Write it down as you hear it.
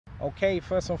Okay,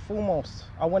 first and foremost,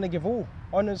 I want to give all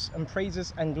honors and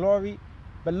praises and glory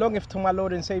belongeth to my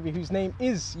Lord and Savior, whose name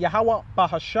is Yahweh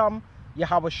Bahasham,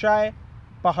 Yahawashi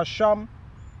Bahasham,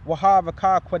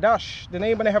 Wahavaka Kwadash. The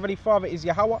name of the Heavenly Father is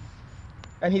Yahweh,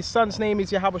 and his son's name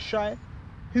is Yahawashi,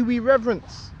 who we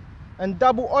reverence, and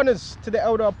double honors to the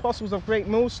elder apostles of Great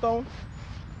Millstone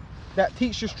that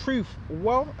teach us truth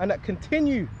well and that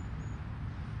continue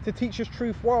to teach us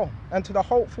truth well, and to the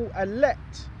hopeful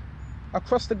elect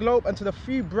across the globe, and to the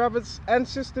few brothers and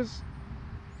sisters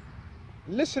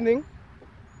listening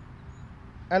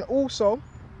and also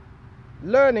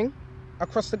learning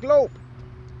across the globe.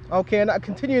 Okay, and that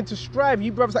continuing to strive,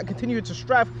 you brothers that continue to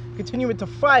strive, continuing to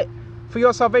fight for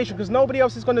your salvation, because nobody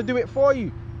else is going to do it for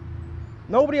you.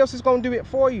 Nobody else is going to do it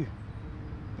for you.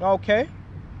 Okay,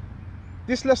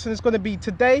 this lesson is going to be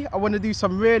today. I want to do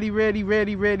some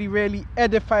really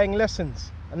edifying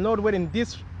lessons, and Lord willing,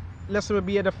 this lesson will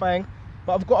be edifying.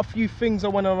 But I've got a few things I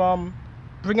want to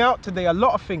bring out today, a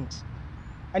lot of things.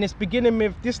 And it's beginning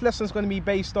with, this lesson is going to be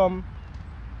based on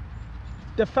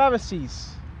the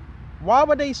Pharisees. Why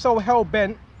were they so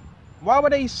hell-bent? Why were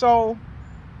they so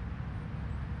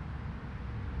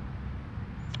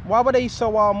why were they so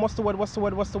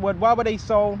why were they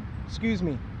so, excuse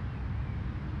me,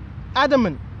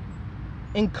 adamant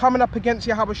in coming up against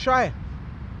Yahawashi?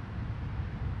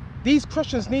 These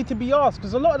questions need to be asked,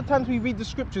 because a lot of the times we read the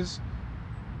scriptures,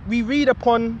 we read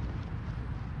upon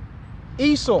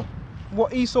Esau,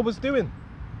 what Esau was doing.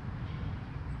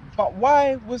 But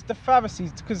why was the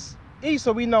Pharisees? Because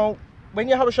Esau, we know, when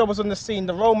Yahawashi was on the scene,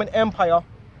 the Roman Empire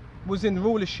was in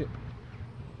rulership.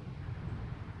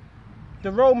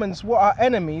 The Romans were our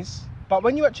enemies, but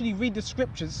when you actually read the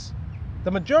scriptures, the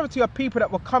majority of people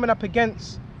that were coming up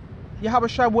against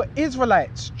Yahawashi were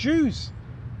Israelites, Jews.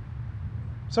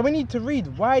 So we need to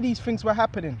read why these things were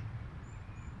happening.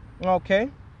 Okay?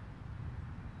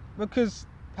 Because,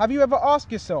 have you ever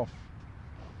asked yourself,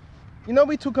 you know,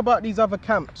 we talk about these other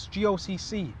camps,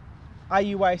 GOCC,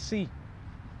 IUIC,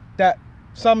 that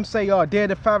some say, oh, they're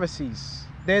the Pharisees,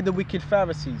 they're the wicked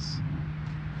Pharisees.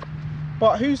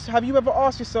 But have you ever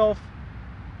asked yourself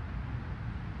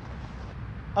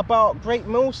about Great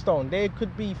Millstone? There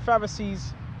could be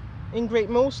Pharisees in Great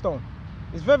Millstone.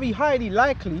 It's very highly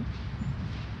likely.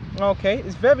 Okay,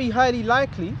 it's very highly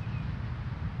likely.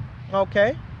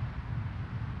 Okay,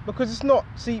 because it's not,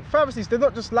 see, Pharisees, they're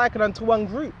not just likened unto one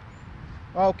group.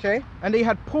 Okay, and they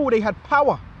had pull, they had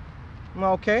power.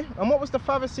 Okay, and what was the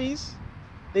Pharisees?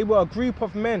 They were a group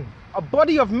of men, a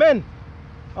body of men.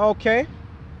 Okay,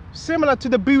 similar to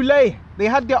the Boule, they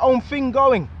had their own thing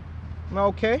going.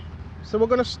 Okay, so we're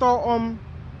going to start on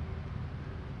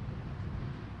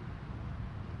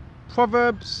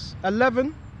Proverbs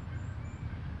 11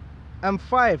 and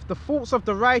 5, the thoughts of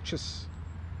the righteous.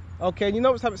 Okay, and you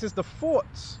notice how it says the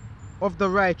thoughts of the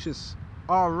righteous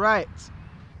are right.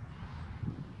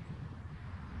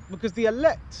 Because the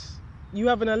elect, you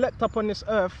have an elect up on this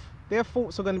earth, their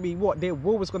thoughts are going to be what? Their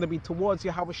will is going to be towards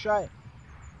Yahawashi.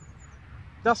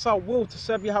 That's our will, to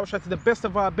serve Yahawashi to the best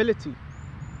of our ability.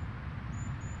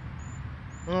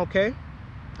 Okay,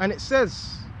 and it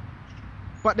says,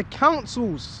 but the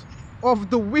counsels of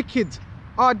the wicked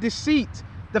are deceit.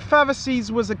 The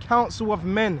Pharisees was a council of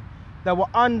men that were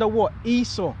under what?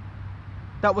 Esau,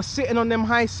 that were sitting on them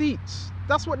high seats.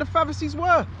 That's what the Pharisees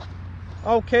were.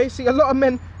 Okay, see, a lot of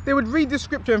men, they would read this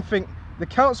scripture and think, the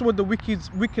counsel of the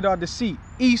wicked are deceit.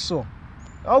 Esau.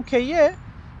 Okay, yeah,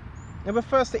 it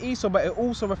refers to Esau, but it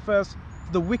also refers to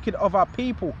the wicked of our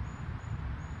people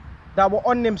that were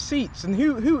on them seats. And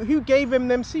who gave him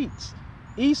them seats?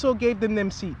 Esau gave them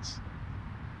seats.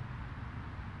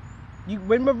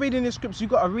 When we're reading the scriptures, you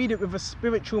got to read it with a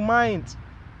spiritual mind.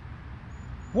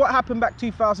 What happened back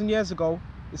 2,000 years ago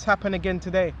is happening again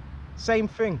today. Same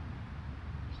thing.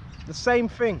 The same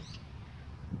thing.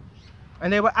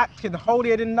 And they were acting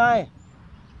holier than thou.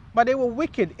 But they were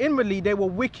wicked. Inwardly, they were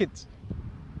wicked.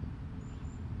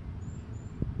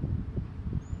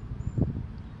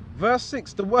 Verse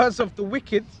 6, the words of the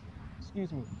wicked,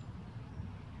 excuse me.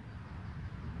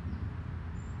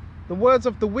 The words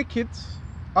of the wicked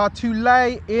are to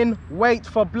lie in wait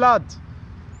for blood.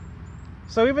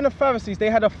 So even the Pharisees, they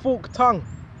had a forked tongue.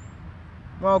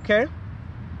 Okay?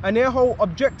 And their whole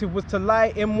objective was to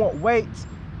lie in what? Wait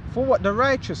for what? The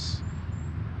righteous.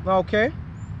 Okay?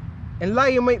 And lie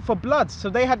in wait for blood. So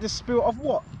they had the spirit of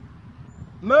what?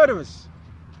 Murderers.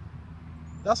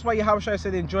 That's why Yahawashi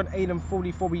said in John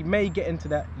 8:44, we may get into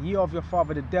that. Ye of your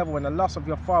father the devil, and the lust of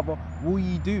your father will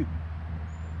ye do.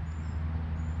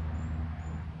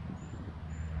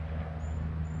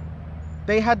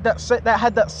 They had that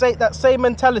same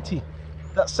mentality.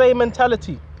 That same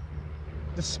mentality.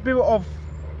 the spirit of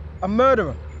a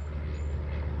murderer.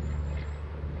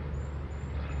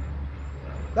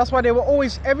 That's why they were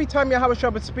always, every time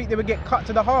Yahawashi would speak, they would get cut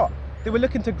to the heart. They were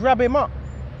looking to grab him up.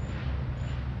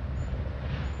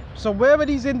 So where are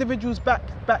these individuals back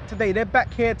today? They're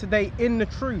back here today in the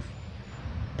truth,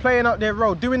 playing out their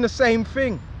role, doing the same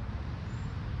thing,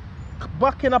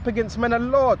 bucking up against men of the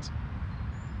Lord.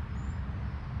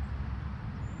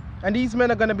 And these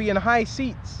men are going to be in high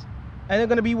seats, and they're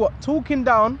going to be what? Talking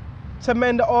down to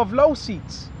men that are of low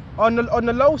seats, on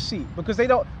the low seat, because they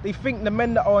think the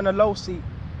men that are on the low seat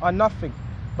are nothing.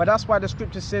 But that's why the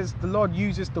scripture says the Lord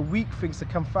uses the weak things to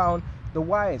confound the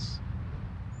wise.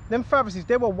 Them Pharisees,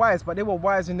 they were wise, but they were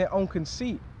wise in their own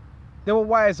conceit. They were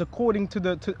wise according to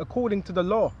the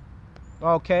law.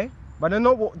 Okay? But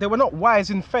they were not wise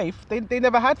in faith. They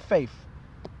never had faith.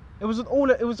 It was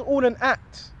all an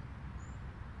act.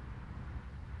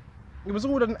 It was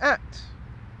all an act.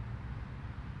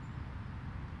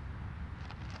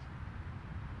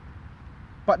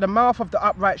 But the mouth of the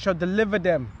upright shall deliver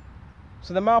them.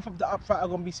 So the mouth of the upright are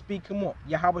going to be speaking what?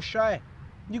 Yahawashi.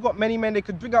 You got many men, they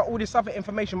could bring out all this other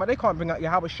information, but they can't bring out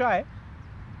Yahawashi.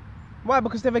 Why?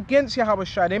 Because they're against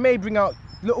Yahawashi. They may bring out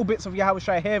little bits of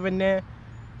Yahawashi here and there,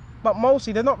 but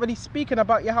mostly they're not really speaking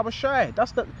about Yahawashi.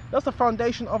 That's the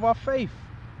foundation of our faith.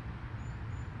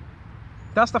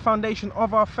 That's the foundation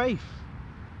of our faith.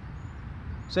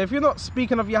 So if you're not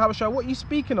speaking of Yahawashi, what are you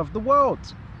speaking of? The world.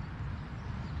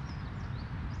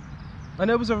 And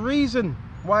there was a reason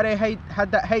why they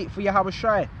had that hate for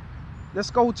Yahawashi. Let's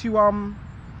go to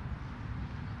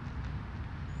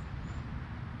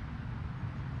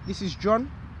this is John.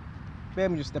 Bear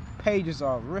me, just the pages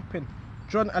are ripping.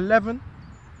 John 11.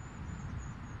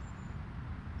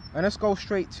 And let's go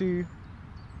straight to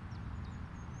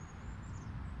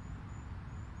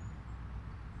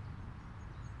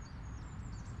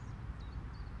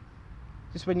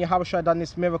just when Yahawashi done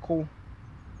this miracle,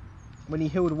 when he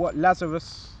healed what?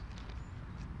 Lazarus.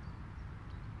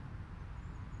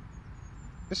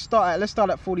 Let's start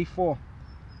at 44.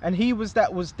 And he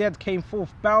that was dead came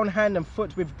forth, bound hand and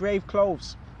foot with grave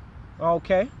clothes.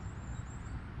 Okay.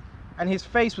 And his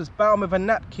face was bound with a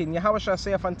napkin. Yahawashi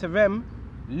saith unto them,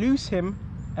 loose him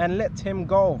and let him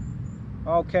go.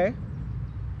 Okay.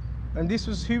 And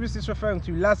who was this referring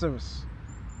to? Lazarus.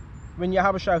 When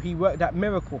Yahawashi, he worked that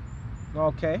miracle.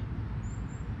 Okay.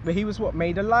 But he was what?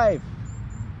 Made alive.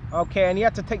 Okay. And he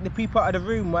had to take the people out of the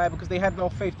room. Why? Because they had no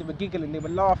faith. They were giggling. They were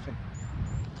laughing.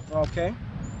 Okay.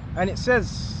 And it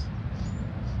says,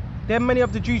 then many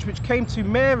of the Jews which came to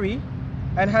Mary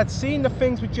and had seen the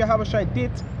things which Yahawashi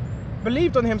did,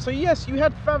 believed on him. So yes, you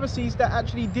had Pharisees that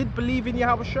actually did believe in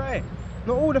Yahawashi.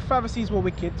 Not all the Pharisees were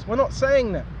wicked. We're not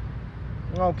saying that.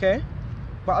 Okay.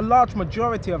 But a large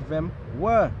majority of them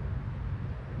were.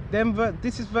 Then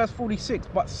this is verse 46.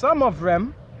 But some of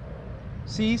them,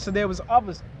 see, so there was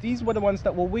others. These were the ones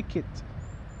that were wicked.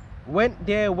 Went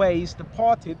their ways,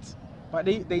 departed. But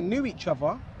they knew each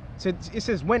other. So it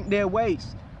says went their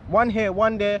ways. One here,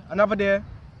 one there, another there.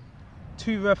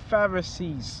 To the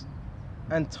Pharisees.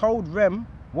 And told them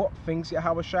what things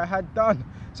Yahawashi had done.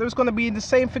 So it's going to be the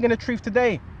same thing in the truth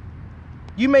today.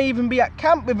 You may even be at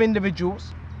camp with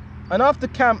individuals. And after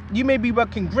camp, you may be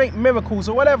working great miracles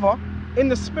or whatever in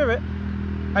the spirit.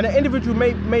 And an individual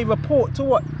may report to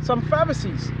what? Some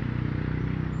Pharisees.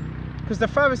 Because the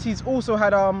Pharisees also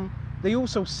had they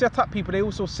also set up people. They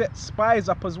also set spies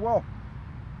up as well.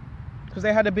 Because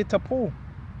they had a bit of pull.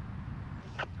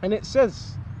 And it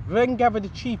says, then gathered the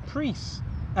chief priests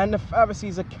and the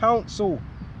Pharisees a council.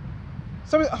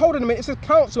 So hold on a minute. It says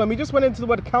council. And we just went into the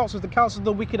word council. The council of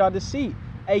the wicked are deceit.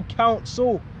 A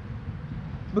council.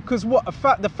 Because what?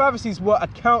 The Pharisees were a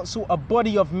council, a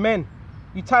body of men.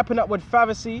 You type in that word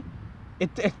Pharisee,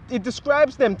 it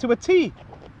describes them to a T.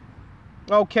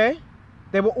 Okay.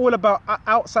 They were all about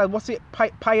outside, what's it?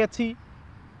 Piety,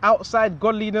 outside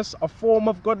godliness, a form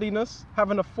of godliness,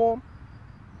 having a form.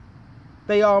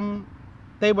 They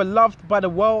were loved by the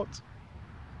world.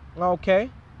 Okay.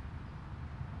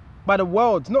 By the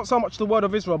world, not so much the world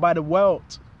of Israel, by the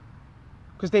world.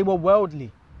 Because they were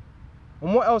worldly.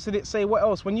 And what else did it say? What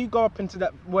else? When you go up into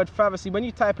that word Pharisee, when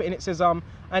you type it in, it says and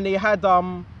they had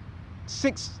over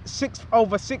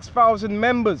 6,000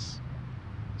 members.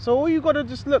 So all you got to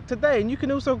just look today, and you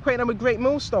can also equate them with Great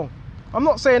Millstone. I'm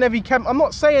not saying every camp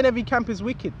is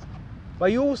wicked,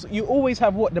 but you always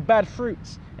have what? The bad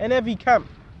fruits in every camp.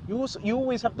 You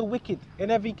always have the wicked in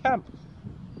every camp.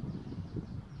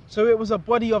 So it was a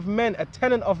body of men, a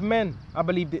tenant of men, I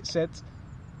believe it said.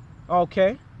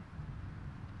 Okay.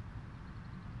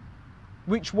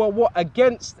 Which were what?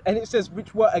 Against, and it says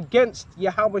which were against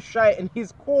Yahawashi and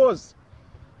his cause.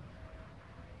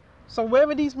 So where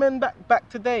are these men back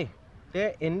today?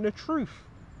 They're in the truth.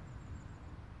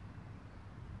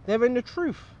 They're in the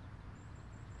truth.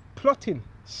 Plotting,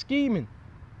 scheming,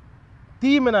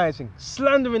 demonizing,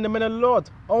 slandering the men of the Lord,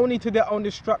 only to their own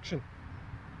destruction.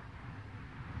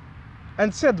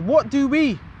 And said, what do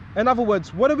we? In other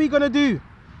words, what are we going to do?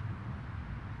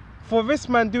 For this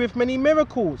man doeth many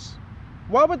miracles.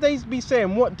 Why would they be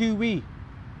saying, what do we?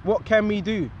 What can we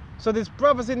do? So there's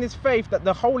brothers in this faith that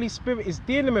the Holy Spirit is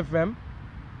dealing with them.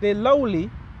 They're lowly.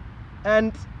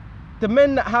 And the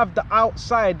men that have the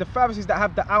outside, the Pharisees that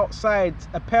have the outside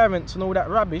appearance and all that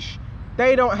rubbish,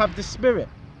 they don't have the Spirit.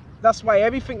 That's why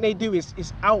everything they do is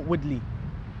outwardly.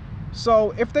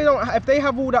 So if they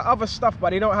have all that other stuff but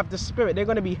they don't have the Spirit, they're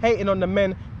going to be hating on the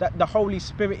men that the Holy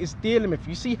Spirit is dealing with.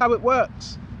 You see how it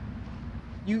works?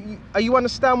 You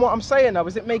understand what I'm saying now?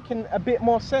 Is it making a bit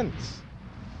more sense?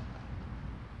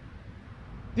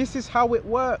 This is how it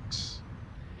works.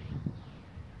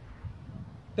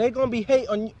 They're going to be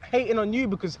hating on you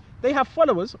because they have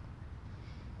followers.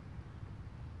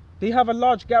 They have a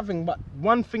large gathering, but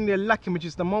one thing they're lacking, which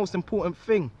is the most important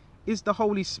thing, is the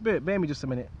Holy Spirit. Bear me just a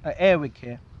minute. An airwick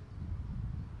here.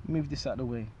 Move this out of the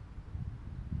way.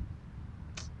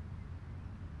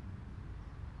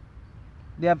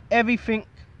 They have everything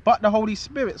but the Holy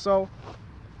Spirit. So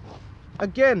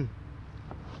again,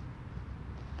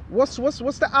 what's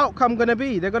the outcome going to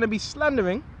be? They're going to be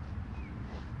slandering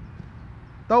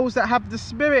those that have the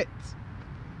Spirit.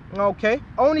 Okay,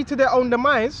 only to their own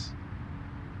demise.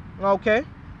 Okay,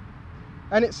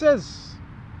 and it says,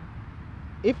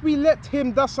 if we let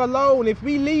him thus alone, if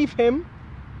we leave him,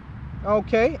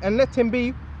 okay, and let him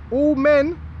be, all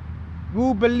men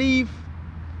will believe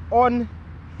on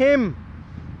him.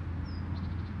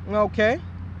 Okay,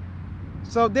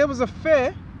 so there was a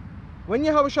fear when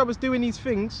Yahawashi was doing these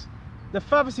things. The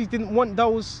Pharisees didn't want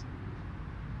those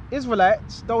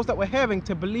Israelites, those that were hearing,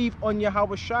 to believe on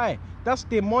Yahawashi. That's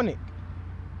demonic.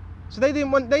 So they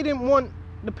didn't want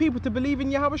the people to believe in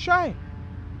Yahawashi.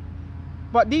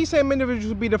 But these same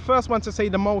individuals will be the first ones to say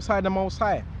the Most High, the Most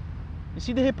High. You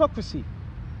see the hypocrisy,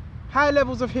 high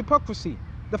levels of hypocrisy.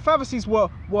 The Pharisees were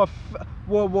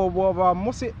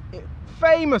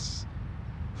famous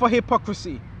for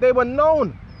hypocrisy. They were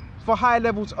known for high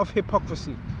levels of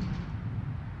hypocrisy.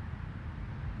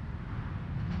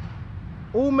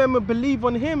 All men would believe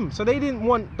on him, so they didn't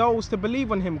want those to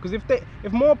believe on him, because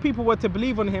if more people were to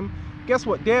believe on him, guess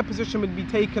what? Their position would be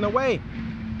taken away.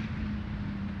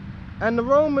 And the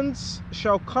Romans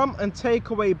shall come and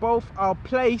take away both our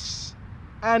place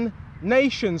and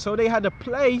nation. So they had a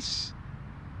place,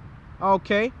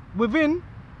 okay, within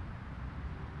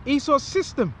Esau's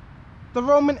system. The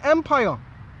Roman Empire,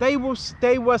 they were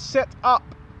set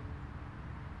up.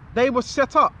 They were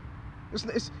set up.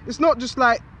 It's not just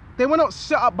like they were not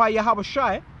set up by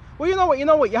Yahawashi. Well, you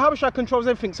know what? Yahawashi controls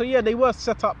everything. So yeah, they were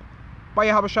set up by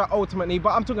Yahawashi ultimately. But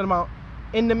I'm talking about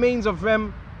in the means of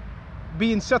them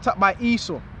being set up by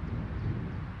Esau.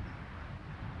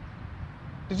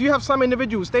 Because you have some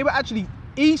individuals, they were actually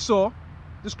Esau.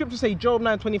 The scriptures say, Job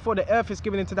 9:24, the earth is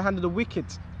given into the hand of the wicked.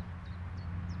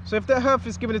 So if the earth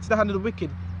is given into the hand of the wicked,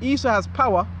 Esau has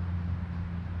power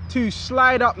to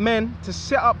slide up men, to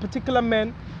set up particular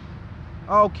men,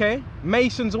 okay,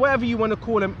 masons, whatever you want to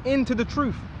call them, into the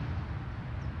truth.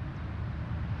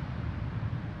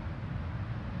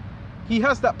 He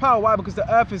has that power. Why? Because the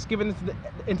earth is given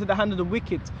into the hand of the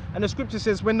wicked. And the scripture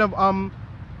says, when the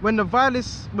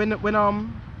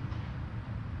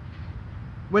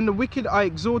wicked are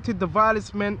exalted, the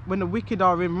vilest men, when the wicked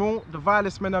are in wrong, the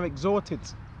vilest men are exalted.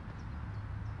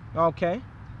 Okay,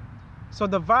 so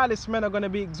the vilest men are going to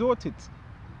be exalted.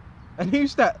 And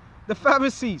who's that? The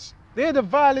Pharisees. They're the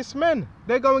vilest men.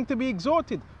 They're going to be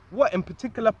exalted. What? In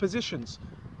particular positions.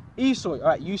 Esau, all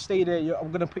right, you stay there.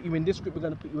 I'm going to put you in this group. We're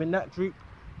going to put you in that group.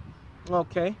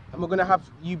 Okay, and we're going to have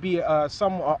you be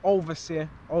some overseer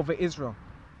over Israel.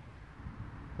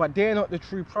 But they're not the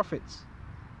true prophets.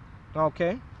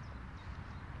 Okay.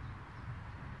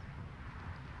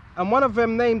 And one of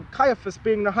them, named Caiaphas,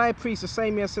 being the high priest, the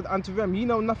same year said unto them, ye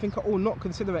know nothing at all, not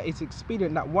consider it is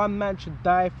expedient that one man should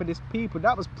die for this people.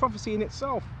 That was prophecy in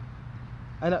itself.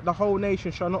 And that the whole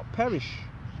nation shall not perish.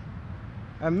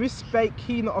 And this spake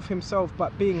he not of himself,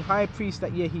 but being high priest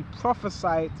that year, he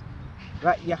prophesied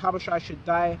that Yahawashi should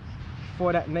die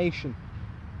for that nation.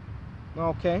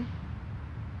 Okay.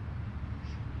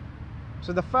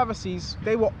 So the Pharisees,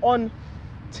 they were on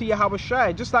to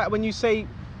Yahawashi. Just like when you say,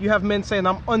 you have men saying,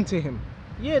 I'm onto him.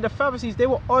 Yeah, the Pharisees, they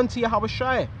were onto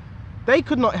Yahawashi. They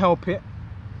could not help it.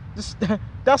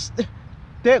 Because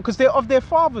they're of their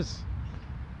fathers.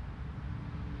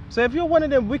 So if you're one of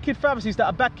them wicked Pharisees that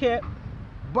are back here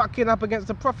bucking up against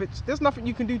the prophets, there's nothing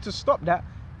you can do to stop that.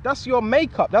 That's your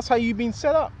makeup. That's how you've been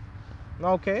set up.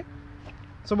 Okay.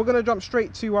 So we're gonna jump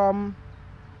straight to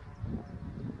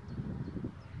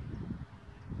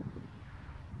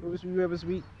where was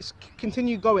we?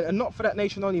 Continue going, and not for that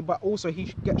nation only, but also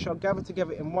he shall gather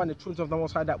together in one the children of the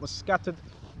Most High that was scattered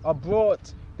abroad,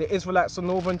 the Israelites, the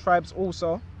northern tribes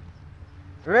also.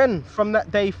 Then from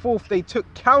that day forth they took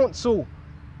counsel.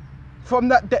 From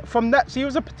that, see, it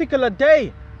was a particular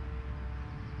day.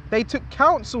 They took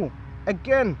counsel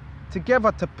again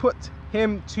together to put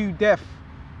him to death.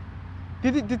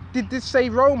 Did this say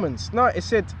Romans? No, it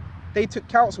said they took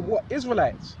counsel, what,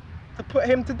 Israelites, to put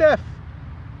him to death.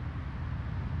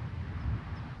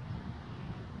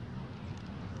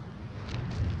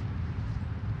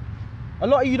 A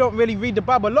lot of you don't really read the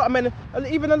Bible. A lot of men,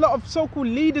 even a lot of so-called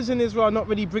leaders in Israel are not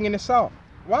really bringing this out.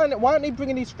 Why aren't they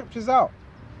bringing these scriptures out?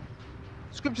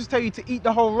 Scriptures tell you to eat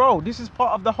the whole roll. This is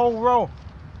part of the whole roll.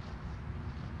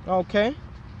 Okay.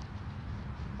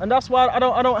 And that's why I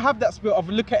don't have that spirit of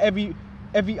look at the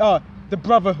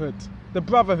brotherhood. The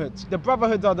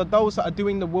brotherhoods are those that are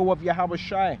doing the will of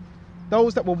Yahawashi.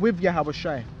 Those that were with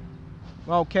Yahawashi.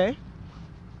 Okay.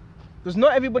 Because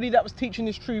not everybody that was teaching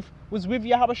this truth was with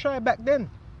Yahawashi back then.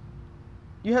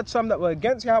 You had some that were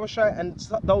against Yahawashi and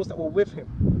those that were with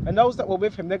him. And those that were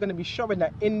with him, they're going to be showing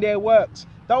that in their works.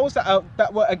 Those that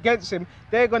were against him,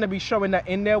 they're going to be showing that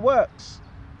in their works.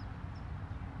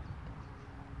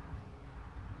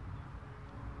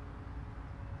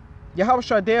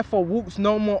 Yahawashi therefore walks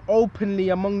no more openly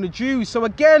among the Jews. So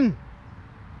again,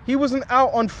 he wasn't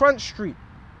out on Front Street.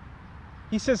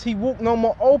 He says he walked no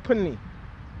more openly.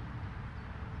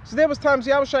 So there was times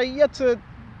Yahawashi, he had to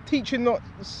teach in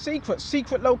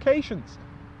secret locations.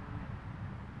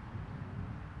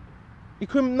 He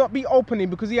could not be openly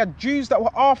because he had Jews that were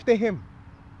after him.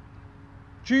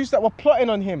 Jews that were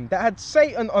plotting on him, that had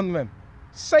Satan on them.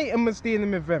 Satan was dealing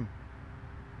with them.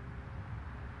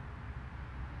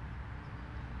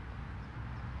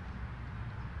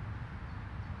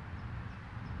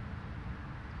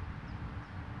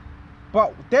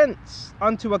 But thence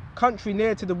unto a country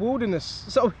near to the wilderness.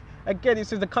 So again, it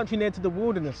says the country near to the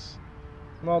wilderness.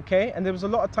 Okay, and there was a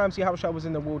lot of times Yahawashi was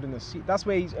in the wilderness. That's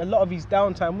where a lot of his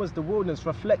downtime was, the wilderness,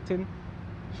 reflecting,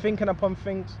 thinking upon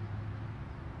things,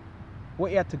 what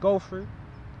he had to go through.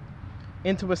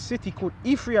 Into a city called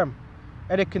Ephraim,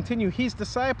 and they continue his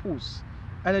disciples.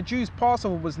 And the Jews'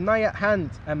 Passover was nigh at hand,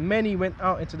 and many went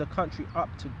out into the country up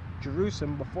to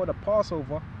Jerusalem before the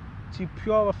Passover to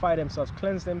purify themselves,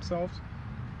 cleanse themselves.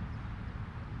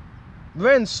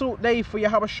 Then sought they for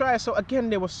Yahawashi. So again,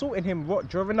 they were sorting him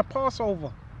during the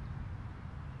Passover.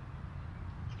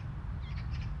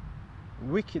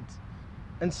 Wicked.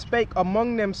 And spake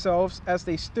among themselves as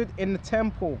they stood in the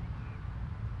temple.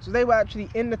 So they were actually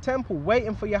in the temple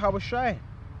waiting for Yahawashi.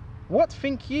 What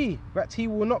think ye, that he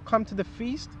will not come to the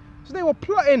feast? So they were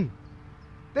plotting.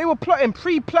 They were plotting,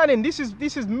 pre-planning. This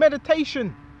is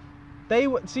meditation. They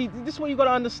were, see, this is what you got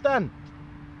to understand.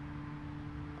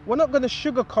 We're not going to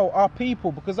sugarcoat our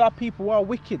people because our people are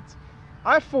wicked.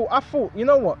 I thought, you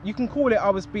know what? You can call it I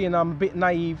was being a bit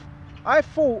naive. I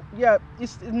thought, yeah,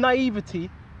 it's naivety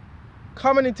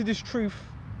coming into this truth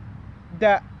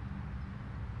that,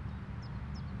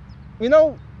 you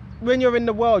know, when you're in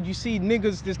the world, you see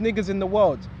niggas, there's niggas in the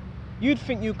world. You'd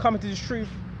think you'd come into this truth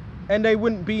and they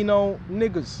wouldn't be no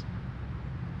niggas.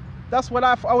 That's what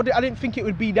I didn't think it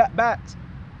would be that bad.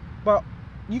 But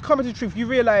you come into the truth, you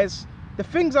realize the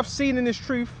things I've seen in this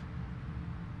truth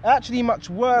are actually much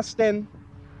worse than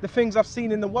the things I've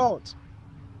seen in the world.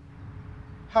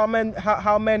 How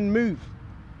men move.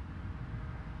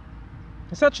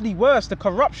 It's actually worse, the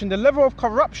corruption, the level of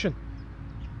corruption.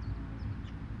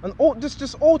 And all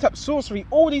just all type sorcery,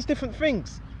 all these different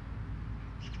things.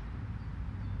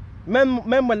 Men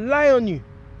will lie on you.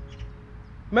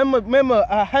 Men will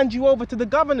hand you over to the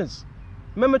governors.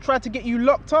 Men will try to get you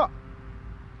locked up.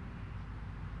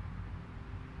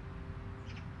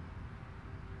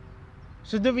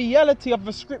 So the reality of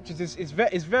the scriptures is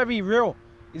very real.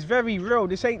 It's very real.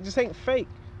 This ain't fake.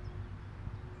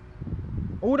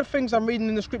 All the things I'm reading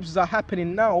in the scriptures are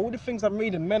happening now. All the things I'm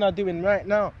reading, men are doing right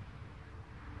now.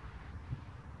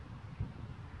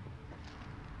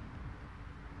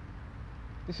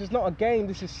 This is not a game.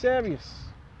 This is serious.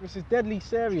 This is deadly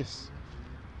serious.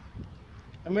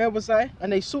 And where was I?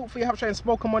 And they sought for Yahawashi and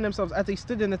spoke among themselves as they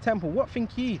stood in the temple. What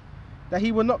think ye? That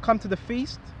he will not come to the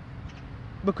feast?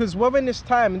 Because we're in this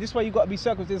time, and this is why you've got to be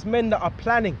circumcised. There's men that are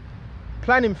planning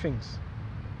things.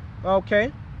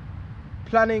 Okay?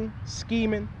 Planning,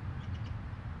 scheming.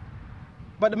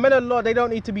 But the men of the Lord, they don't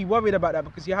need to be worried about that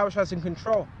because Yahawashi is in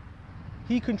control.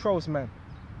 He controls man.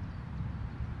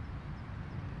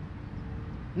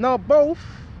 Now both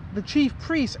the chief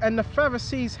priests and the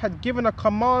Pharisees had given a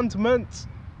commandment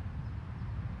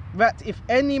that if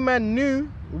any man knew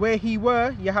where he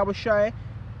were, Yahawashi,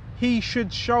 he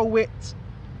should show it.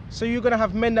 So you're going to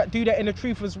have men that do that in the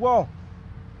truth as well.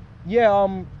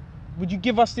 Yeah, would you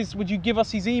give us this? Would you give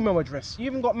us his email address? You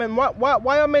even got men.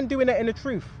 Why are men doing that in the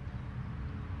truth?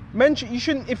 Men, you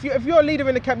shouldn't. If you're a leader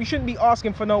in the camp, you shouldn't be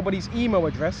asking for nobody's email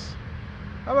address.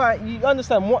 All right, you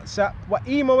understand WhatsApp? What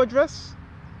email address?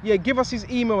 Yeah, give us his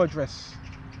email address.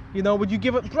 You know, would you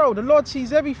give it, bro? The Lord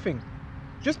sees everything.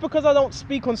 Just because I don't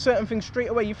speak on certain things straight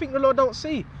away, you think the Lord don't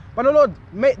see? But the Lord,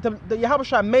 the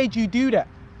Yahawashi made you do that.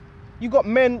 You got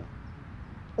men,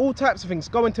 all types of things,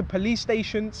 going to police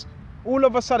stations. All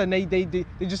of a sudden, they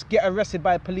just get arrested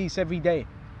by police every day.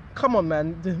 Come on,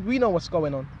 man. We know what's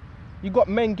going on. You got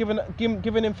men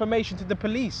giving information to the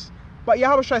police. But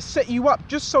Yahawashi set you up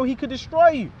just so he could destroy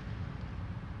you.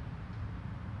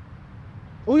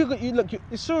 Look,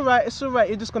 it's all right. It's all right.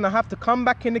 You're just going to have to come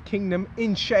back in the kingdom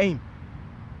in shame.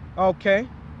 Okay?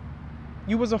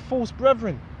 You was a false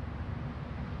brethren.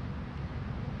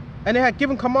 And they had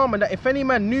given commandment that if any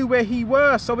man knew where he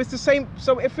were, so it's the same.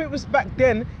 So if it was back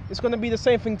then, it's going to be the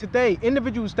same thing today.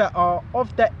 Individuals that are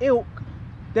of that ilk,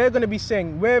 they're going to be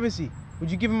saying, where is he? Would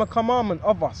you give him a commandment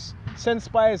of us? Send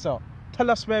spies out.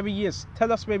 Tell us where he is.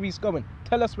 Tell us where he's going.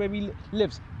 Tell us where he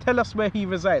lives. Tell us where he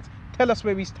resides. Tell us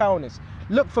where his town is.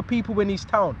 Look for people in his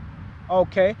town.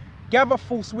 Okay? Gather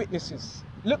false witnesses.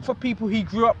 Look for people he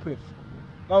grew up with.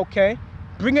 Okay?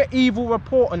 Bring an evil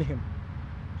report on him.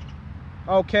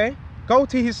 Okay? Go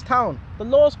to his town. The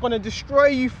Lord's going to destroy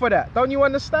you for that. Don't you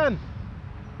understand?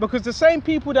 Because the same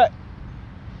people that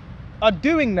are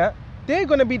doing that, they're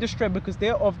going to be destroyed because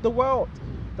they're of the world.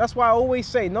 That's why I always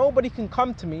say, nobody can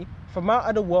come to me from out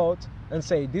of the world and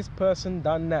say, this person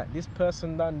done that, this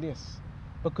person done this.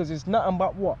 Because it's nothing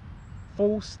but what?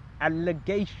 False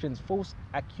allegations, false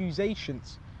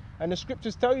accusations. And the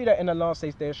scriptures tell you that in the last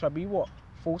days there shall be what?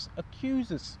 False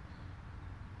accusers.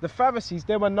 The Pharisees,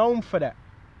 they were known for that.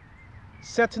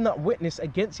 Setting up witness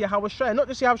against Yahawashi. Not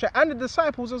just Yahawashi, and the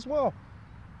disciples as well.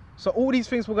 So all these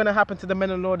things were going to happen to the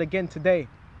men of the Lord again today.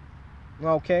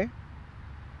 Okay?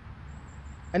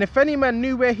 And if any man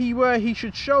knew where he were, he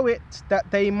should show it,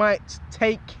 that they might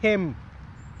take him.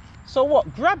 So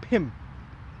what? Grab him.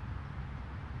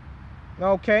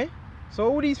 Okay? So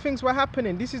all these things were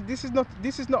happening. This is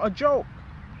not a joke.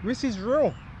 This is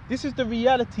real. This is the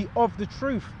reality of the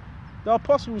truth. The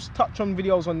apostles touch on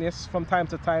videos on this from time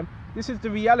to time. This is the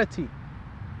reality.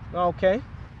 Okay?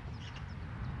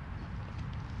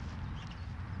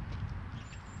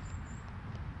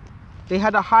 They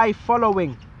had a high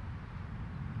following.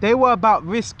 They were about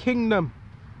this kingdom.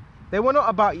 They were not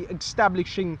about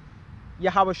establishing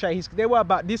Yahawashi. They were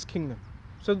about this kingdom.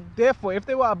 So therefore, if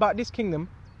they were about this kingdom,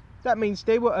 that means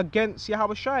they were against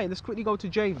Yahawashi. Let's quickly go to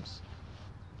James.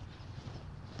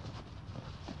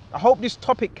 I hope this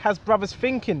topic has brothers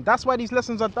thinking. That's why these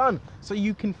lessons are done. So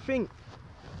you can think.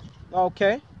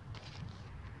 Okay?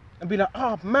 And be like,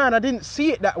 oh man, I didn't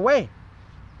see it that way.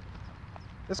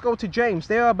 Let's go to James.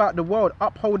 They are about the world,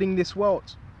 upholding this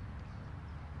world.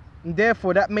 And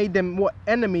therefore, that made them what?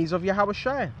 Enemies of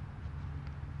Yahawashi.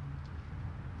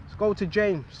 Let's go to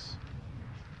James.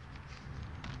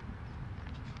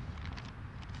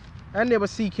 And they were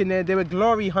seeking they were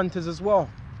glory hunters as well.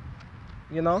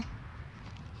 You know?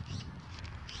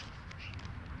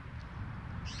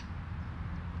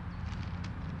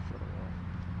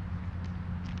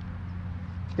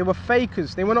 They were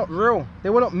fakers. They were not real. They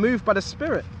were not moved by the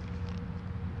Spirit.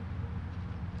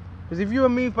 Because if you were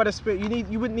moved by the Spirit,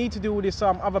 you wouldn't need to do all this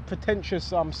other pretentious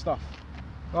stuff.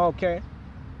 Okay?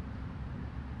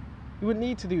 You wouldn't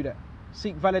need to do that.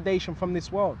 Seek validation from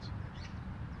this world.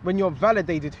 When you're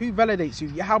validated, who validates you?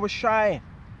 Yahawashi.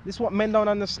 This is what men don't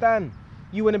understand.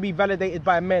 You want to be validated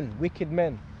by men, wicked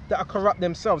men that are corrupt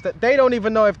themselves. That they don't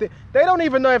even know if they don't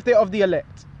even know if they're of the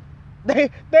elect. They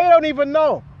don't even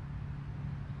know.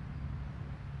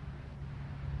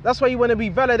 That's why you want to be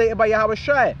validated by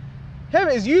Yahawashi. Here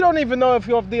it is, you don't even know if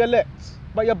you're of the elect,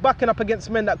 but you're backing up against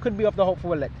men that could be of the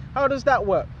hopeful elect. How does that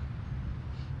work?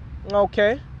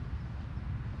 Okay.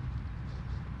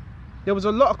 There was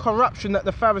a lot of corruption that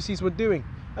the Pharisees were doing.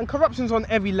 And corruption's on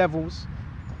every levels.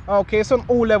 Okay, it's on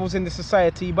all levels in the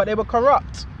society, but they were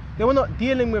corrupt. They were not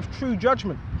dealing with true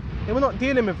judgment. They were not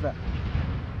dealing with that.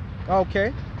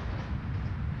 Okay.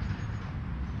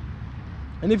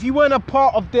 And if you weren't a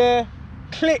part of their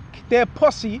clique, their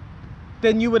posse,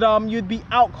 then you would you'd be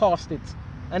outcasted.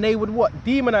 and they would what?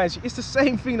 Demonize you. It's the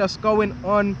same thing that's going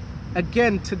on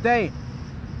again today.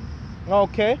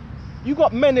 Okay, you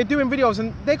got men, they're doing videos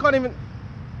and they can't even,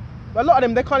 a lot of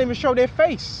them, they can't even show their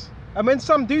face. And when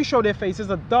some do show their face, there's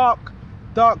a dark,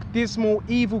 dismal,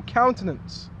 evil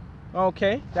countenance.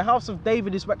 Okay, the house of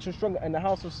David is waxing stronger and the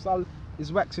house of Saul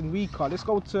is waxing weaker. Let's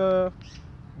go to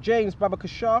James,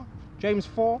 Babakashah, James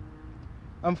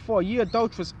 4:4. Ye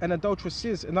adulterers and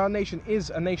adulteresses, and our nation is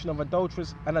a nation of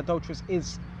adulterers and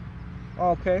adulteresses.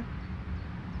 Okay,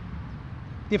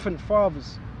 different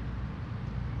fathers.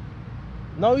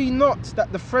 Know ye not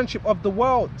that the friendship of the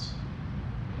world,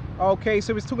 okay,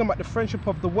 so it's talking about the friendship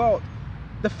of the world.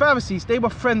 The Pharisees, they were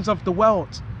friends of the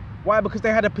world. Why? Because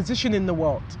they had a position in the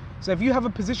world. So if you have a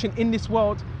position in this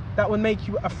world, that would make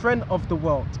you a friend of the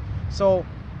world. So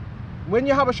when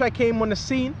Yahawashi came on the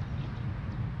scene,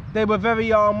 they were very,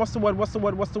 what's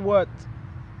the word?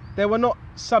 They were not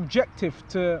subjective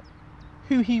to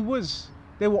who he was.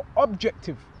 They were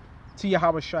objective to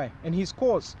Yahawashi and his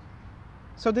cause.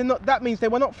 So they're not, that means they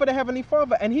were not for the Heavenly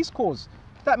Father and his cause.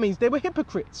 That means they were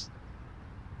hypocrites.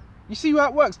 You see how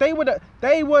it works? You want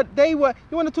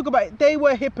to talk about it? They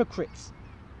were hypocrites.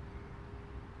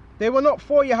 They were not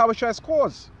for Yahawashi's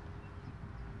cause.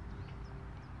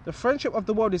 The friendship of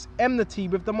the world is enmity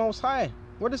with the Most High.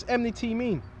 What does enmity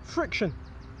mean? Friction,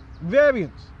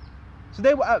 variance. So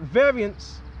they were at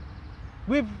variance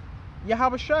with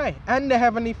Yahawashi and the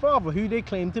Heavenly Father, who they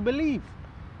claim to believe.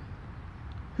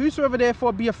 Whosoever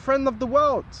therefore be a friend of the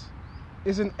world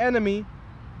is an enemy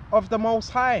of the Most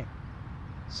High.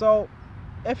 So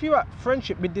if you're at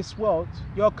friendship with this world,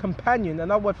 your companion,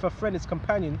 another word for friend is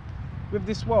companion, with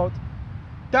this world,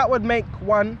 that would make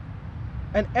one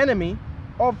an enemy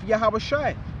of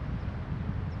Yahawashi,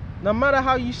 no matter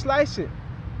how you slice it.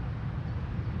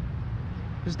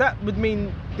 Because that would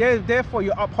mean therefore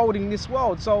you're upholding this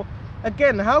world. So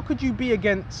again, how could you be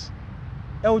against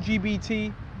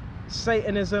LGBT,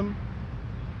 Satanism,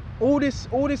 all this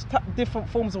different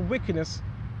forms of wickedness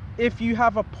if you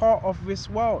have a part of this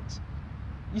world?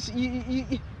 You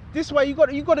see, this way you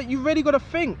really got to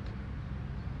think.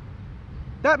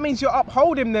 That means you're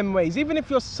upholding them ways. Even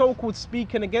if you're so-called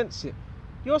speaking against it,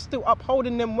 you're still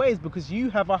upholding them ways because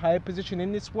you have a higher position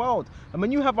in this world. And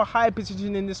when you have a higher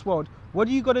position in this world, what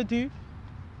do you got to do?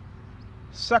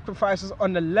 Sacrifices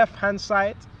on the left-hand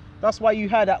side. That's why you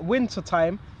had at winter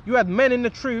time, you had men in the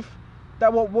truth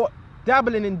that were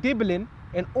dabbling and dibbling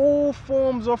in all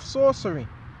forms of sorcery.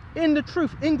 In the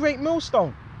truth, in Great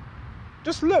Millstone.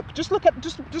 Just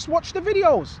watch the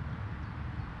videos.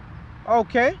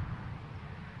 Okay?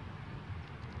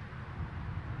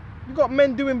 You got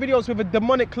men doing videos with a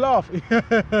demonic laugh.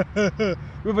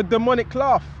 With a demonic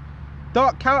laugh.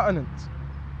 Dark countenance.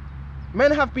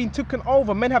 Men have been taken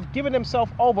over. Men have given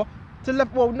themselves over to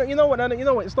left. Well, you know what?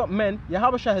 It's not men.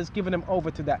 Yahawashi has given them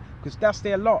over to that because that's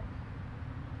their lot.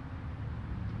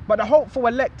 But the hopeful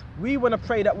elect, we want to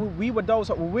pray that we were those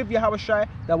that were with Yahawashi,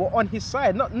 that were on his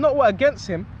side, not were against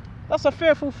him. That's a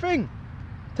fearful thing,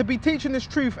 to be teaching this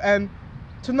truth and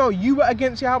to know you were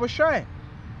against Yahawashi.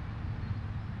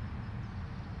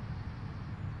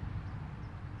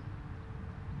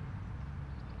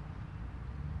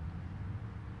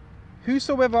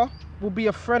 Whosoever will be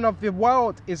a friend of the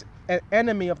world is an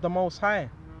enemy of the Most High.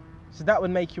 So that would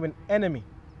make you an enemy.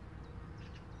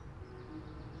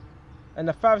 And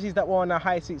the Pharisees that were on their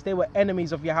high seats, they were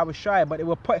enemies of Yahawashi, but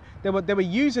they were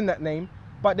using that name,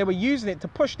 but they were using it to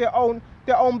push their own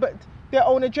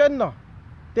agenda.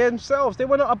 Themselves. They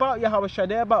were not about Yahawashi,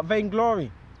 they're about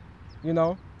vainglory. You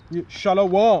know?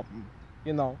 Shalom.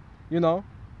 You know.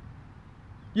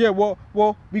 Yeah,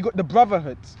 well, we got the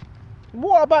brotherhood.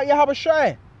 What about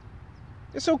Yahawashi?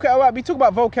 It's okay, alright, we talk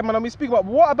about vocab and we speak about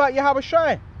what about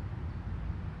Yahawashi?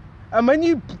 And when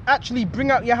you actually bring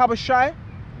out Yahawashi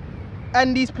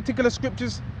and these particular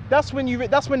scriptures, that's when you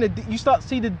start to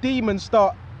see the demons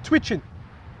start twitching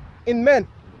in men.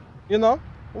 You know?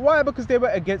 Why? Because they were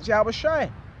against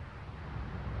Yahawashi.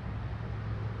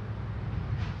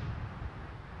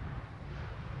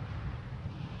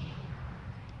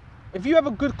 If you have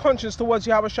a good conscience towards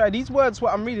Yahawashi, these words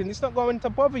what I'm reading, it's not going to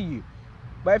bother you.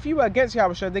 But if you were against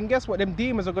Yahawashi, then guess what? Them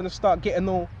demons are going to start getting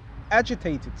all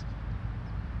agitated.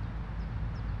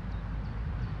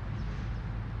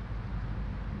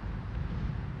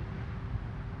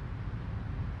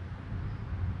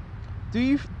 Do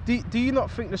you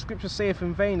not think the scripture saith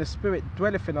in vain, the spirit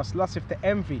dwelleth in us, lusteth to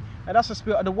envy, and that's the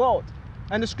spirit of the world?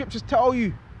 And the scriptures tell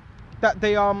you that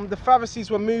the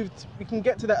Pharisees were moved. We can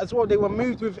get to that as well. They were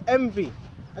moved with envy,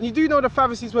 and you do know the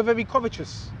Pharisees were very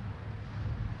covetous,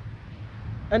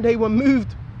 and they were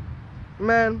moved,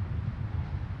 man.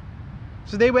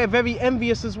 So they were very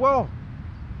envious as well.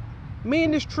 Me,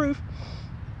 in this truth,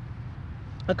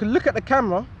 I could look at the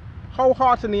camera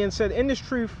wholeheartedly and said, in this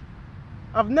truth,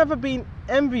 I've never been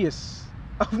envious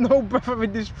of no brother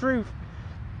in this truth.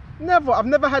 Never. I've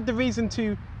never had the reason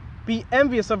to be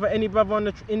envious of any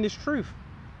brother in this truth.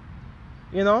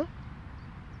 You know?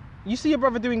 You see your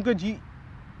brother doing good, you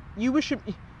wish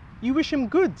him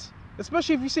good.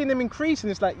 Especially if you've seen him increase,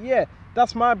 and it's like, yeah,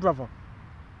 that's my brother.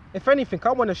 If anything,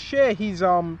 I want to share his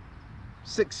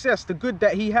success, the good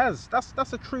that he has.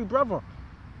 That's a true brother.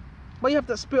 But you have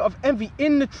that spirit of envy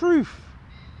in the truth.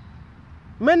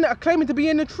 Men that are claiming to be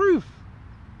in the truth.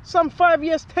 Some 5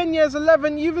 years, 10 years,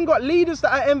 11. You even got leaders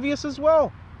that are envious as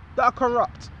well. That are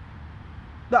corrupt.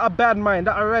 That are bad mind.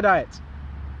 That are red-eyed.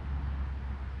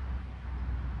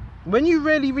 When you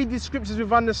really read these scriptures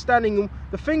with understanding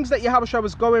the things that Yahawashi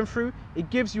was going through, it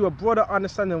gives you a broader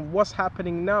understanding of what's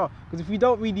happening now. Because if you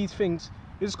don't read these things,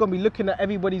 you're just going to be looking at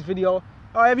everybody's video.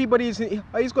 Oh, he's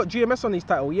got GMS on his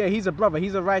title. Yeah, he's a brother.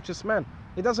 He's a righteous man.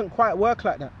 It doesn't quite work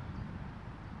like that.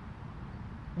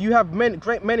 You have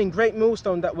great men in Great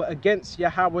Millstone that were against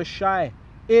Yahawashi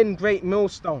in Great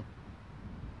Millstone.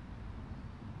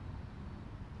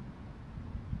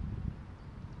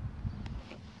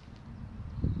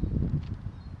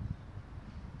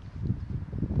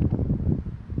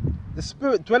 The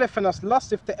spirit dwelleth in us,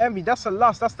 lusteth to envy. That's a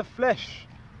lust, that's the flesh.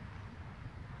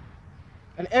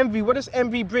 And envy, what does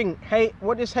envy bring? Hate,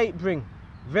 what does hate bring?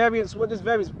 Variance, what does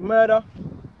variance? Murder.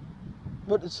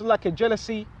 What is like a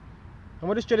jealousy? And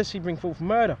what does jealousy bring forth?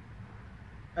 Murder.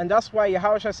 And that's why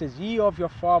Yahawashi says, ye of your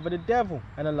father the devil,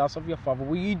 and the lust of your father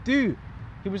will you do.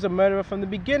 He was a murderer from the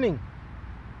beginning.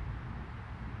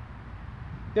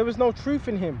 There was no truth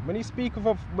in him. When he speaketh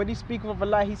of a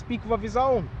lie, he speaketh of his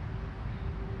own.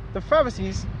 The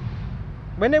Pharisees,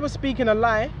 when they were speaking a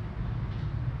lie,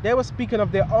 they were speaking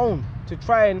of their own to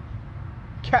try and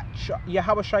catch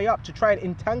Yahawashi up, to try and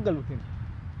entangle with him.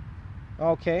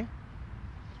 Okay?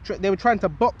 They were trying to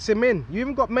box him in. You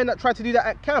even got men that try to do that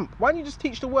at camp. Why don't you just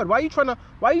teach the word? Why are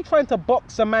you trying to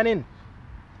box a man in?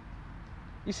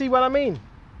 You see what I mean?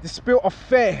 The spirit of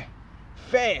fear.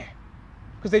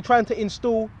 Because they're trying to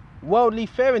install worldly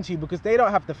fear into you because they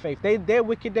don't have the faith. They're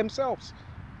wicked themselves.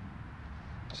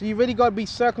 So you really got to be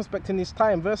circumspect in this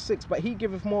time. Verse 6, but he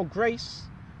giveth more grace.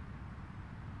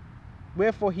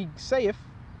 Wherefore he saith,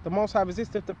 the Most High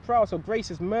resisteth the proud. So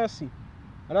grace is mercy.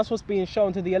 And that's what's being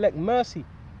shown to the elect, mercy.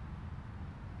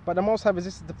 But the Most High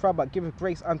resisteth the proud, but giveth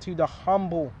grace unto the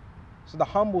humble. So the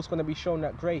humble is going to be shown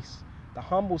that grace. The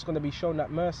humble is going to be shown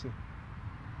that mercy.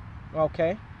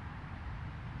 Okay?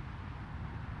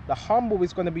 The humble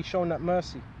is going to be shown that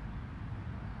mercy.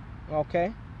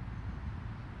 Okay?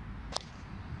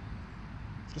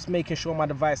 Just making sure my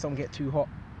device don't get too hot.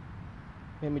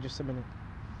 Let me just a minute.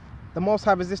 The Most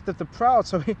High resisteth the proud.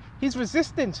 So he's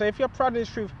resisting. So if you're proud in his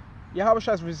truth,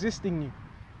 Yahawashi is resisting you.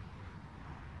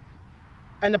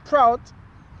 And the proud,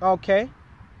 okay,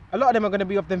 a lot of them are going to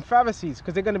be of them Pharisees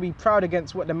because they're going to be proud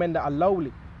against what the men that are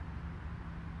lowly.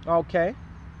 Okay.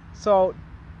 So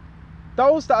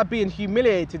those that are being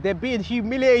humiliated, they're being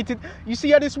humiliated. You see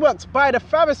how this works? By the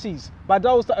Pharisees, by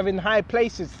those that are in high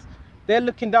places. They're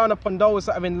looking down upon those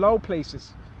that are in low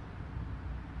places.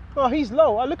 Oh, he's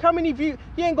low. Oh, look how many views.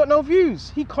 He ain't got no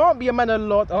views. He can't be a man of the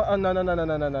Lord. Oh,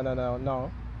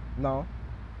 no.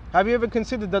 Have you ever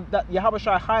considered that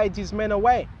Yahawashi hides his men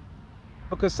away?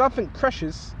 Because something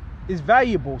precious is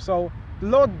valuable. So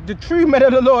the true men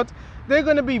of the Lord, they're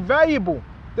going to be valuable.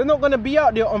 They're not going to be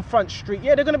out there on Front Street.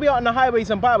 Yeah, they're going to be out on the highways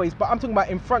and byways, but I'm talking about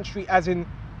in Front Street as in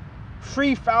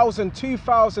 3,000,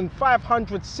 2,000,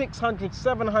 500, 600,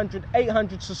 700,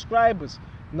 800 subscribers.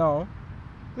 No,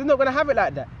 they're not going to have it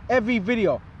like that. Every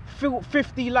video,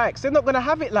 50 likes. They're not going to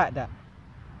have it like that.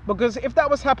 Because if that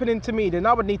was happening to me, then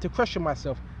I would need to question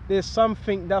myself. There's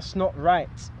something that's not right.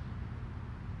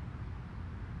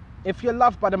 If you're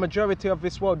loved by the majority of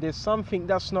this world, there's something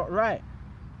that's not right.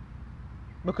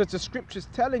 Because the scripture's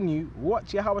telling you what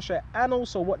Yahawashi and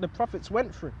also what the prophets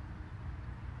went through.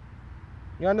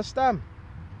 You understand?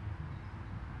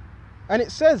 And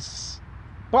it says,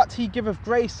 but he giveth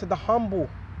grace to the humble.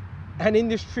 And in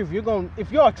this truth,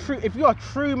 if you're a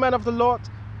true man of the Lord,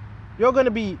 there's going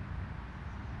to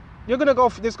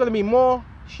be more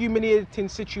humiliating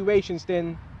situations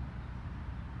than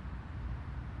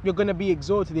you're going to be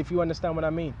exalted, if you understand what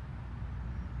I mean.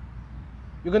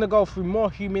 You're going to go through more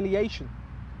humiliation.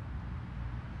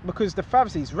 Because the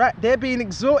Pharisees, right, they're being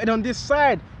exalted on this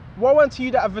side. Woe unto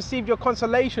you that have received your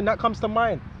consolation. That comes to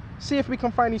mind. See if we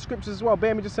can find these scriptures as well.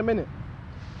 Bear me just a minute.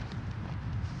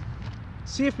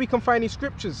 See if we can find these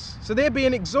scriptures. So they're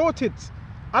being exalted.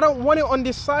 I don't want it on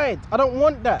this side. I don't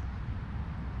want that.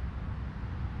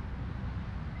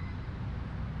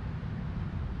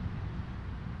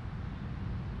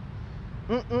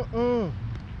 I'm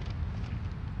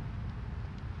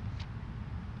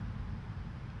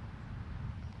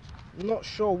not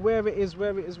sure where it is.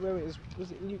 Was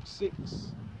it Luke 6?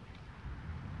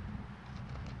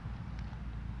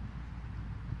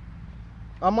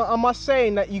 Am I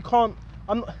saying that you can't?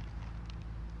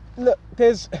 Look,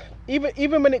 there's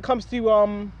even when it comes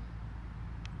to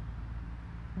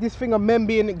this thing of men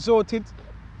being exalted,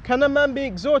 can a man be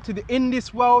exalted in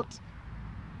this world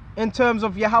in terms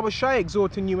of Yahawashi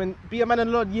exalting you and be a man of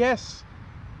the Lord? Yes,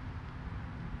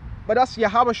 but that's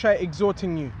Yahawashi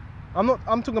exalting you.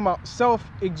 I'm talking about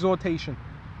self-exaltation.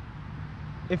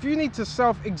 If you need to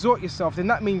self-exalt yourself, then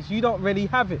that means you don't really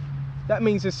have it. That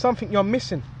means there's something you're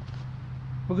missing.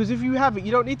 Because if you have it,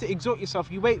 you don't need to exalt yourself.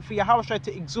 You wait for Yahawashi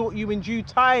to exalt you in due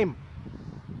time.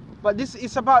 But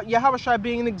it's about Yahawashi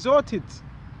being exalted.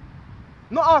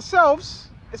 Not ourselves.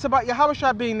 It's about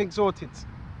Yahawashi being exalted.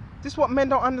 This is what men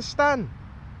don't understand.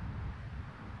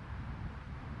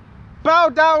 Bow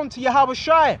down to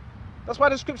Yahawashi. That's why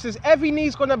the scripture says every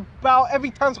knee's going to bow,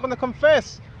 every tongue's going to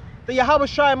confess that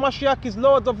Yahawashi Mashiach is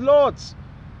Lord of Lords,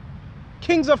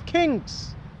 Kings of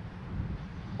Kings.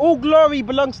 All glory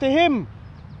belongs to Him.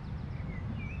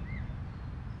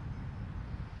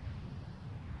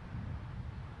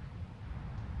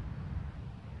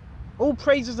 All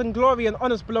praises and glory and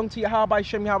honors belong to Yahweh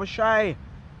Shem Yahawashi.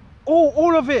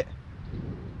 All of it.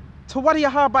 To what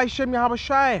Yahweh Shem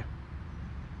Yahawashi.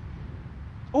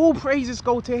 All praises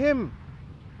go to Him.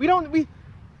 We don't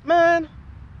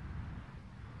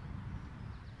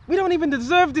even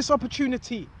deserve this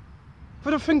opportunity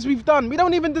for the things we've done. We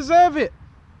don't even deserve it.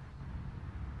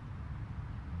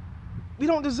 We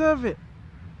don't deserve it.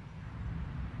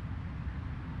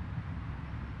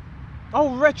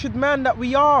 Oh, wretched man that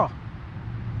we are.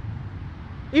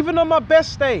 Even on my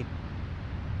best day,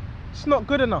 it's not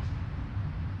good enough.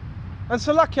 And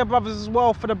Salakia brothers as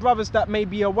well, for the brothers that may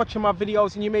be watching my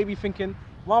videos and you may be thinking,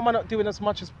 why am I not doing as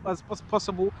much as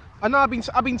possible? I know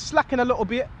I've been slacking a little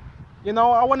bit. You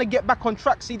know, I want to get back on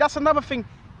track. See, that's another thing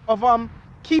of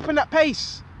keeping that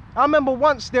pace. I remember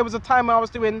once there was a time I was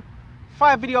doing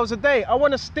 5 videos a day. I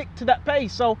want to stick to that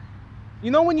pace. So, you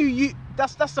know, when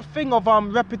that's the thing of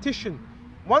repetition.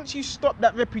 Once you stop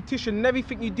that repetition and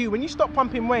everything you do, when you stop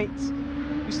pumping weights,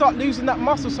 you start losing that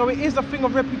muscle. So it is a thing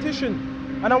of repetition.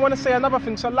 And I want to say another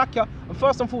thing, Salakia, and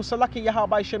first and foremost, Salakia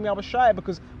Yahweh Shem Yahawashi,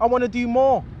 because I want to do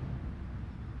more.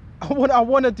 I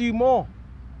want to do more.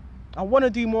 I want to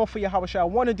do more for Yahawashi. I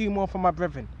want to do more for my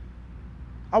brethren.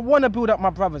 I want to build up my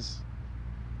brothers.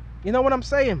 You know what I'm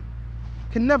saying?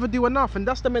 Can never do enough, and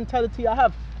that's the mentality I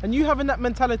have. And you having that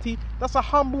mentality, that's a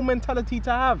humble mentality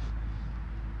to have.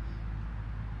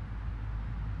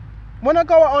 When I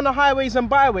go out on the highways and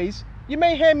byways, you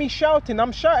may hear me shouting.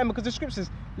 I'm shouting because the scripture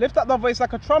says, lift up thy voice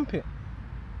like a trumpet.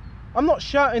 I'm not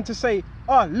shouting to say,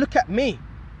 oh, look at me,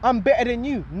 I'm better than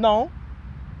you. No.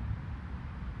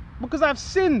 Because I've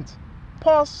sinned.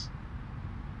 Past.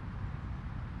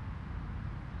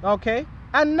 Okay.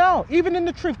 And now, even in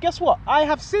the truth, guess what? I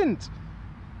have sinned.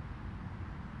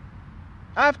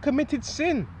 I have committed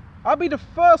sin. I'll be the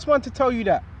first one to tell you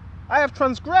that. I have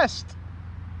transgressed.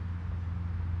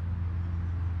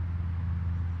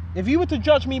 If you were to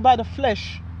judge me by the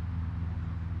flesh,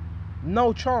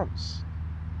 no chance.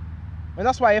 And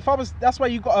that's why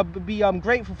you gotta be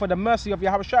grateful for the mercy of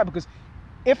Yahawashi, because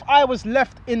if I was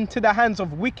left into the hands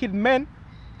of wicked men,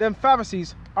 then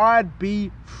Pharisees, I'd be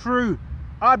through.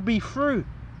 I'd be through.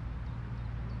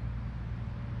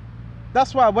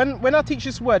 That's why when I teach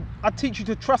this word, I teach you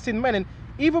to trust in men. And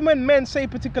even when men say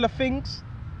particular things,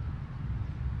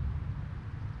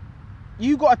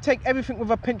 you got to take everything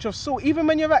with a pinch of salt, even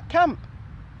when you're at camp.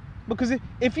 Because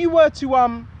if you were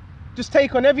to just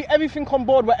take on everything on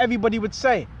board what everybody would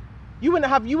say, you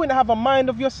wouldn't have a mind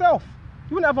of yourself.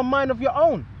 You wouldn't have a mind of your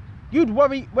own. You'd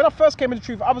worry. When I first came into the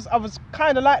truth, I was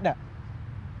kind of like that,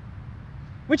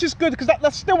 which is good, because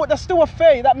that's still a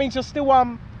faith. That means you're still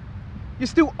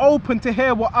open to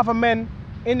hear what other men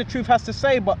in the truth has to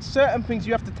say. But certain things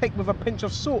you have to take with a pinch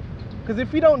of salt, because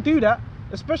if you don't do that,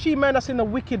 especially a man that's in a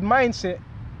wicked mindset,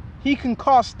 he can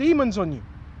cast demons on you.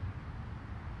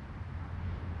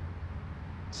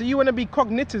 So you want to be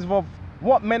cognitive of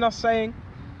what men are saying,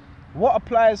 what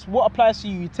applies to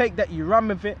you. You take that, you run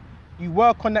with it, you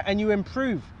work on that, and you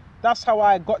improve. That's how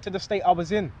I got to the state I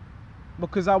was in,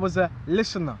 because I was a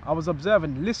listener. I was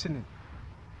observing, listening.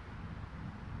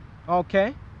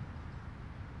 Okay?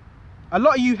 A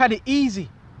lot of you had it easy.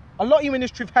 A lot of you in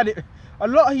this truth had it A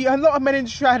lot of men in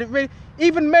the truth had it ready.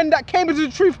 Even men that came into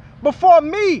the truth before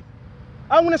me.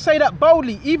 I'm going to say that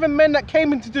boldly. Even men that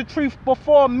came into the truth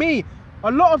before me.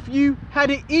 A lot of you had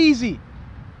it easy.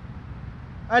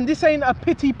 And this ain't a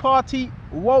pity party,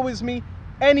 woe is me,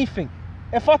 anything.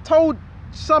 If I told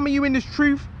some of you in this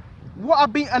truth what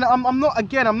I've been, and I'm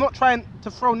not trying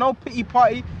to throw no pity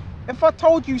party. If I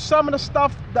told you some of the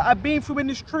stuff that I've been through in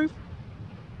this truth,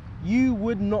 you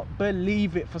would not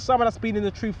believe it. For someone that's been in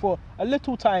the truth for a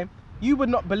little time, you would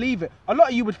not believe it. A lot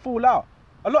of you would fall out.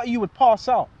 A lot of you would pass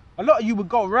out. A lot of you would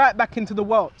go right back into the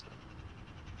world.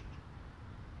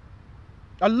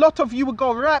 A lot of you would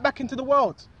go right back into the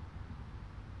world.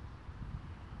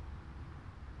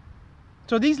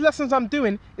 So these lessons I'm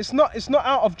doing, it's not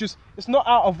out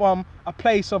of a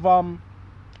place of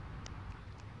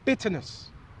bitterness.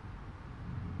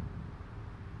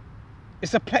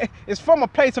 It's from a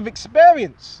place of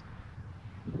experience.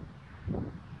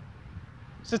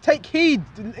 So take heed.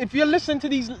 If you're listening to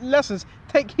these lessons,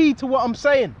 take heed to what I'm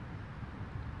saying.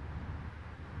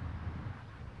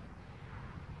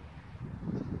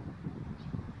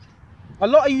 A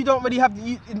lot of you don't really have,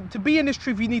 to be in this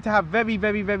truth, you need to have very,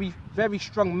 very, very, very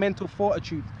strong mental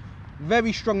fortitude.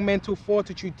 Very strong mental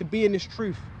fortitude to be in this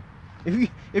truth.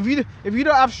 If you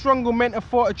don't have stronger mental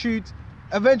fortitude,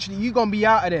 eventually you're going to be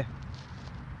out of there.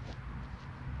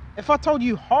 If I told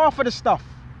you half of the stuff,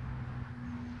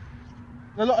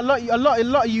 a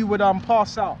lot of you would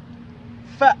pass out.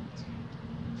 Fact.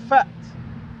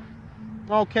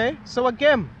 Okay, so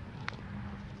again,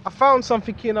 I found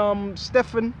something in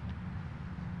Stephen.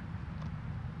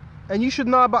 And you should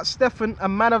know about Stephen, a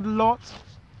man of the Lord.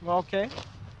 Okay,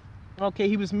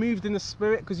 he was moved in the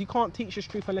spirit, because you can't teach this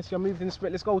truth unless you're moved in the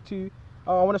spirit. Let's go to,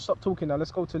 I want to stop talking now.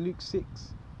 Let's go to Luke 6.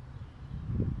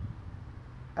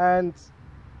 And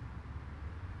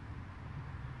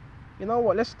you know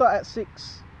what? Let's start at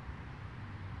 6.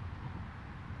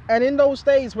 And in those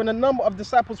days, when the number of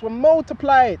disciples were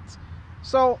multiplied.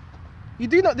 So you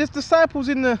do know there's disciples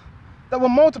that were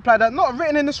multiplied, that are not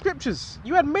written in the scriptures.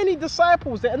 You had many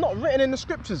disciples that are not written in the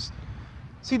scriptures.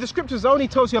 See, the scriptures only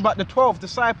tells you about the 12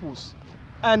 disciples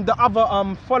and the other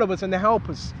followers and the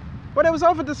helpers. But there was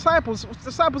other disciples.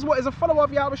 Disciples, what is a follower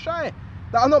of Yahawashi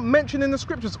that are not mentioned in the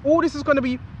scriptures. All this is going to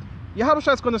be,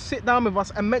 Yahawashi is going to sit down with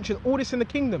us and mention all this in the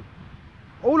kingdom.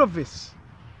 All of this.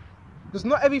 Because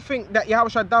not everything that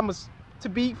Yahawashi done was to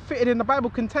be fitted in the Bible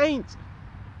contained.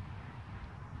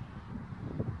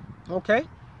 Okay?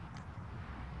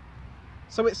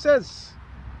 So it says,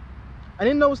 and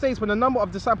in those days when the number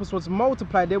of disciples was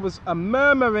multiplied, there was a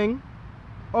murmuring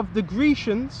of the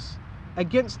Grecians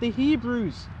against the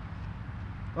Hebrews.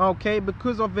 Okay,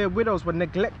 because of their widows were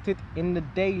neglected in the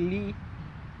daily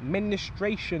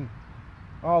ministration.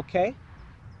 Okay.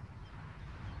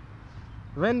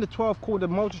 Then the 12 called the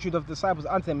multitude of disciples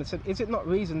unto them and said, is it not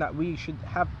reason that we should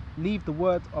leave the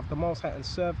word of the Most High and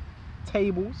serve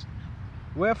tables?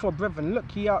 Wherefore, brethren,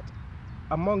 look ye out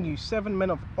among you 7 men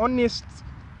of honest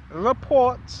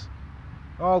report.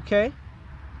 Okay,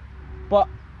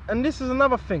 and this is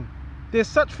another thing, there's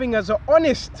such thing as an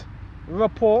honest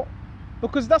report,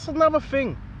 because that's another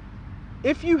thing.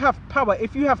 If you have power,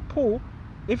 if you have pull,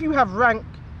 if you have rank,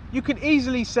 you could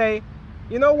easily say,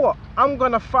 you know what, I'm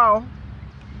gonna file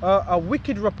a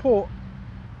wicked report,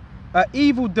 an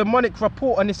evil demonic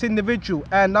report on this individual,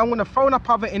 and I'm gonna phone up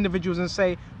other individuals and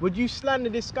say, would you slander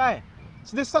this guy?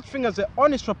 So there's such thing as an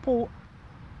honest report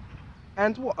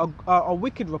and what a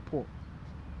wicked report.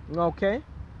 Okay,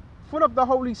 full of the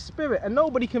Holy Spirit, and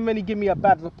nobody can really give me a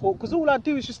bad report, because all I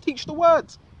do is just teach the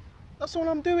words. That's all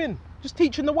I'm doing, just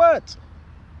teaching the words.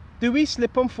 Do we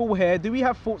slip and fall here? Do we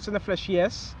have thoughts in the flesh?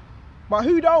 Yes, but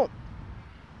who don't?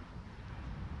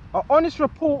 An honest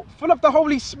report full of the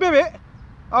Holy Spirit.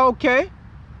 Okay,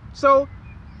 so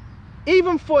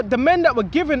even for the men that were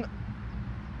given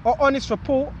an honest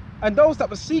report, and those that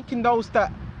were seeking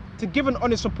to give an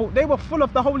honest report, they were full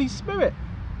of the Holy Spirit.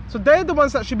 So they're the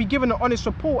ones that should be given an honest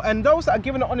report. And those that are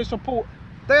given an honest report,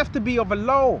 they have to be of a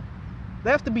low. They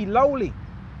have to be lowly.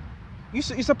 You're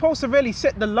supposed to really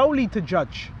set the lowly to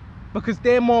judge, because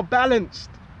they're more balanced.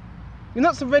 You're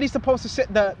not really supposed to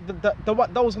set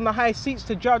those on the high seats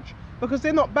to judge, because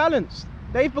they're not balanced.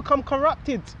 They've become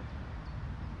corrupted.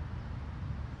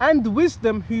 And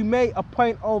wisdom, who may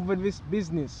appoint over this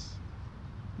business.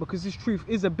 Because this truth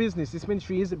is a business, this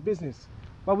ministry is a business.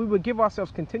 But we will give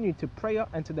ourselves continually to prayer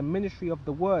and to the ministry of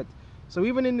the word. So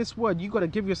even in this word, you got to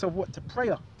give yourself what? To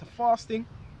prayer, to fasting,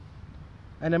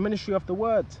 and the ministry of the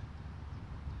word.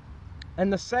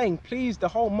 And the saying pleased the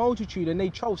whole multitude, and they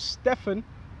chose Stephen,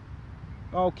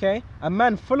 okay, a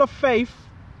man full of faith,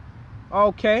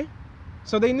 okay,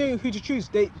 So they knew who to choose.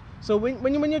 So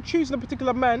when you're choosing a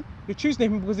particular man, you're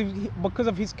choosing him because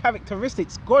of his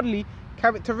characteristics, godly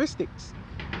characteristics.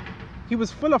 He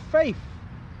was full of faith.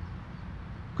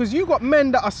 Because you got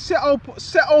men that are set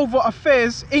over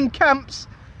affairs in camps,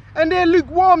 and they're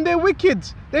lukewarm, they're wicked.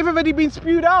 They've already been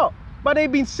spewed out, but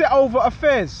they've been set over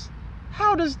affairs.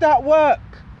 How does that work?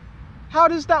 How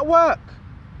does that work?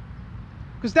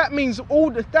 Because that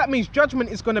means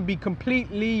judgment is going to be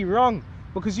completely wrong.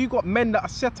 Because you got men that are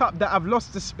set up that have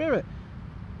lost the spirit.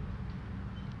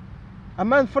 A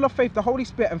man full of faith, the Holy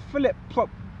Spirit, and Philip,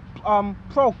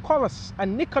 Prochorus,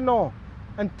 and Nicanor,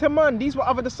 and Timon, these were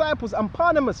other disciples, and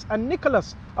Parnamus, and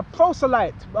Nicholas, a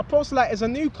proselyte. A proselyte is a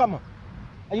newcomer.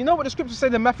 And you know what the scripture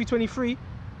said in Matthew 23?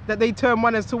 That they turn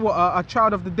one into what, a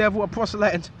child of the devil, a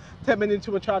proselyte, and turn him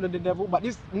into a child of the devil. But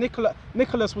this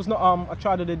Nicholas was not a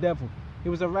child of the devil. He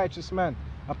was a righteous man,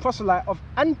 a proselyte of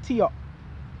Antioch.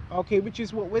 Okay, which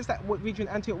is where's that? What region?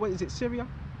 Antioch? What is it? Syria?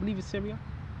 I believe it's Syria.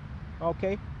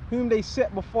 Okay, whom they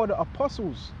set before the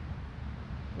apostles.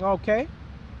 Okay,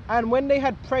 and when they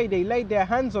had prayed, they laid their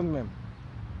hands on them,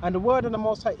 and the word of the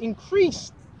Most High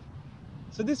increased.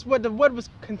 So this word, the word was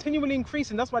continually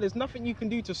increasing. That's why there's nothing you can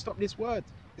do to stop this word.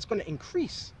 It's going to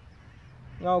increase.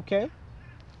 Okay,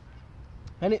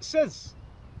 and it says,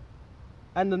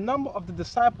 and the number of the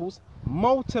disciples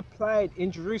multiplied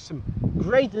in Jerusalem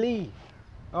greatly.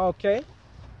 Okay,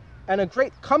 and a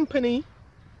great company,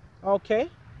 okay,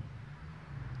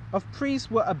 of priests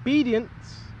were obedient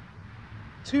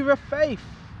to the faith.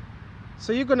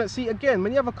 So you're gonna see again,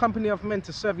 when you have a company of men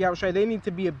to serve Yahawashi, they need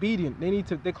to be obedient.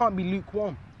 They can't be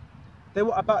lukewarm. They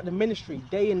were about the ministry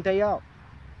day in, day out,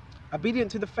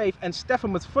 obedient to the faith. And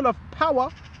Stephen was full of power,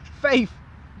 faith,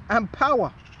 and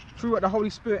power through the Holy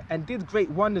Spirit, and did great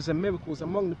wonders and miracles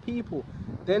among the people.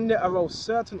 Then there arose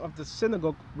certain of the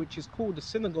synagogue, which is called the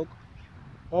synagogue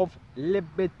of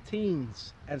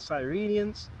Libertines and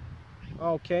Cyrenians,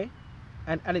 okay,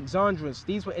 and Alexandrians.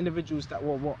 These were individuals that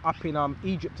were up in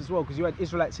Egypt as well, because you had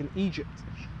Israelites in Egypt.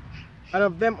 And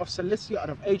of them of Cilicia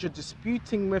and of Asia,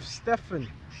 disputing with Stephen,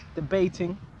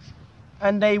 debating,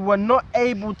 and they were not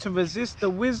able to resist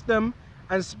the wisdom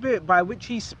and spirit by which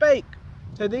he spake.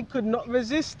 So they could not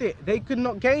resist it. They could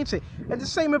not gainsay it. And the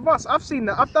same with us. I've seen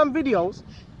that. I've done videos.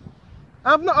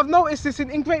 I've noticed this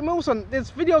in Great Millstone.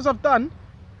 There's videos I've done.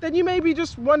 Then you maybe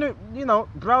just want to, you know,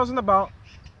 browsing about,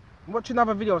 watching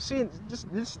other videos, seeing,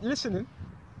 just listening.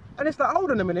 And it's like,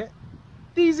 hold on a minute.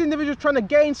 These individuals trying to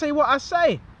gainsay what I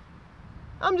say.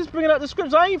 I'm just bringing out the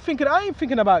scripts. I ain't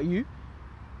thinking about you.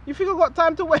 You think I've got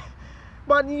time to wait?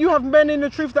 But you have men in the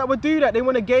truth that would do that. They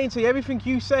want to gainsay everything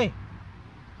you say.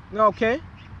 Okay,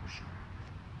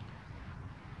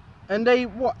 and they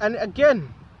what? And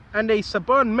again, and they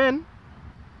suborned men,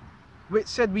 which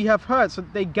said, we have heard. So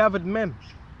they gathered men,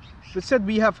 which said,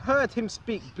 we have heard him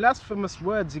speak blasphemous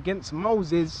words against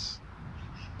Moses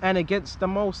and against the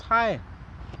Most High.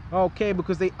 Okay,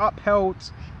 because they upheld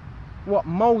what?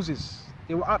 Moses.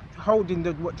 They were upholding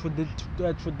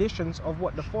the traditions of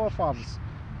what? The forefathers.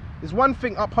 There's one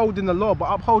thing upholding the law, but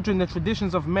upholding the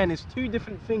traditions of men is two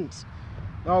different things.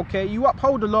 Okay, you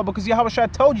uphold the law because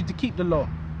Yahawashi told you to keep the law.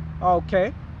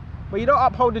 Okay, but you don't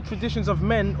uphold the traditions of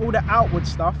men, all the outward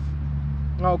stuff.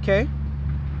 Okay,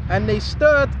 and they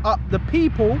stirred up the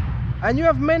people, and you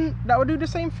have men that will do the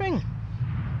same thing,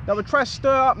 that will try to stir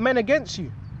up men against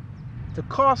you, to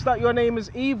cast out your name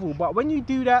as evil. But when you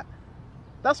do that,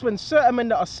 that's when certain men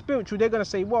that are spiritual, they're gonna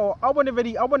say, well, I want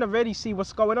to really see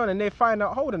what's going on, and they find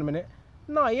out, hold on a minute,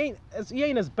 no, he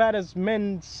ain't as bad as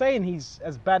men saying he's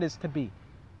as bad as to be.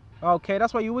 Okay,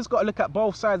 that's why you always got to look at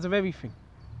both sides of everything.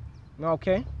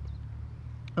 Okay,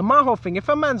 and my whole thing, if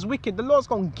a man's wicked, the Lord's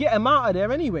gonna get him out of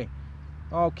there anyway.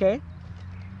 Okay,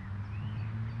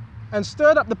 and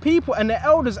stirred up the people and the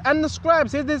elders and the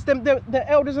scribes. There's them, the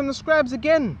elders and the scribes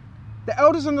again. The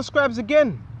elders and the scribes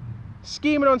again,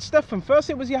 scheming on Stephen.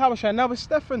 First it was Yahawashi, now it's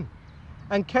Stephen.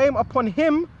 And came upon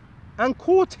him and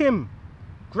caught him,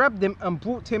 grabbed him and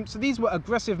brought him. So these were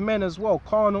aggressive men as well,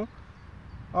 carnal.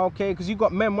 Okay, because you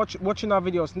got men watching our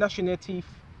videos, gnashing their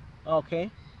teeth. Okay,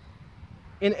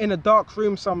 in a dark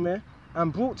room somewhere,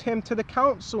 and brought him to the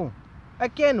council.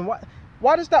 Again,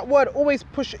 why does that word always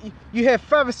push? You hear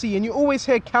Pharisee and you always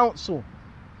hear council.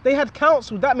 They had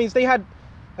council. That means they had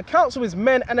a council is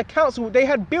men, and a council, they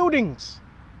had buildings.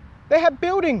 They had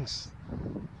buildings.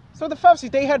 So the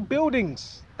Pharisees, they had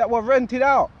buildings that were rented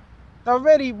out.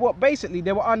 Already, what basically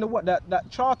they were under what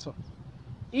that charter.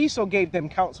 Esau gave them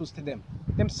councils to them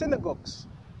synagogues,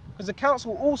 because the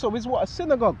council also is what? A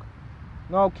synagogue.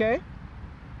 Okay,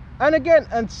 and again,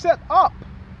 and set up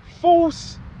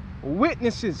false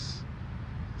witnesses.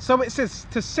 So it says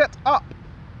to set up.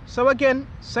 So again,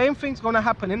 same thing's going to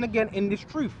happen. And again, in this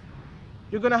truth,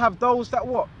 you're going to have those that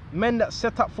what? Men that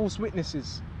set up false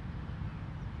witnesses.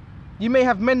 You may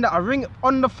have men that are ringing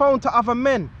on the phone to other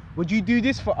men. Would you do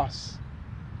this for us?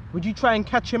 Would you try and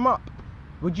catch him up?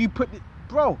 Would you put...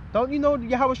 Bro, don't you know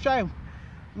Yahawashi?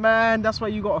 Man, that's why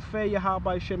you got to fear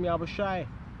Yahawashi.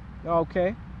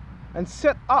 Okay? And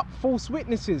set up false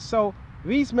witnesses. So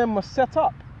these men were set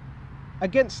up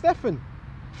against Stephen.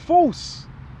 False.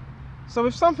 So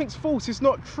if something's false, it's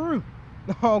not true.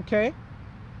 Okay?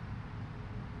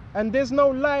 And there's no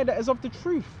lie that is of the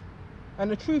truth.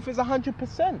 And the truth is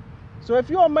 100%. So if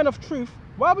you're a man of truth,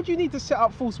 why would you need to set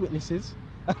up false witnesses?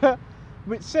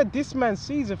 Which said, this man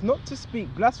ceaseth not to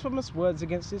speak blasphemous words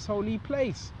against this holy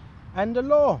place and the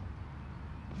law.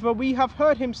 For we have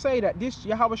heard him say that this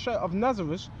Yahawashi of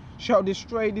Nazareth shall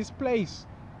destroy this place.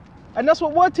 And that's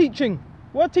what we're teaching.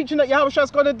 We're teaching that Yahawashi is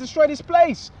going to destroy this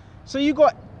place. So you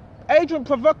got agent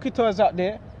provocateurs out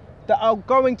there that are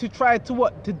going to try to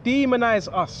what? To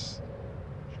demonize us.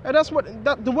 And that's what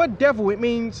the word devil, it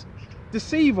means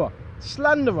deceiver,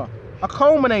 slanderer, a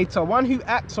culminator, one who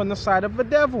acts on the side of the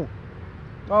devil.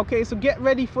 Okay, so get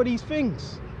ready for these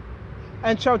things.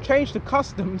 And shall change the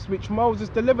customs which Moses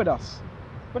delivered us.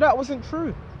 But that wasn't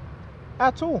true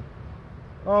at all.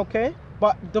 Okay,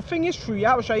 but the thing is true,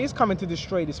 Yahawashi is coming to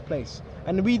destroy this place.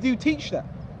 And we do teach that.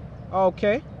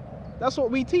 Okay, that's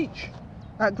what we teach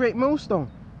at Great Millstone.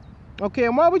 Okay,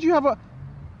 and why would you have a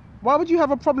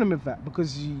problem with that?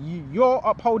 Because you're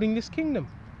upholding this kingdom.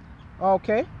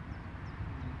 Okay,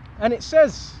 and it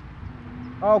says,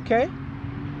 okay,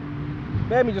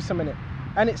 bear me just a minute,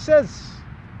 and it says,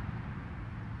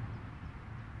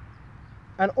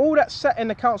 and all that sat in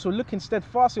the council looking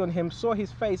steadfastly on him saw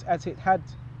his face as it had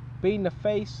been the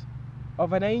face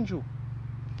of an angel.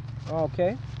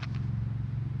 Okay,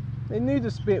 they knew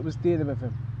the Spirit was dealing with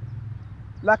him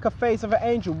like a face of an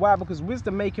angel. Why? Because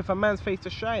wisdom maketh a man's face to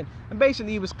shine. And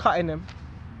basically he was cutting them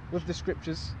with the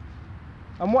scriptures.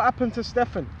 And what happened to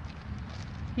Stephen?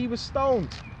 He was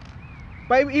stoned.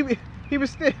 But he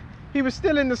was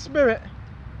still in the Spirit.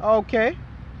 Okay,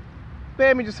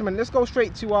 bear me just a minute. Let's go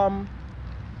straight to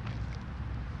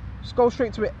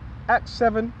it. Acts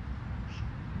 7.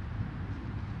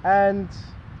 And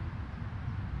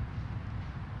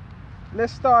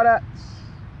let's start at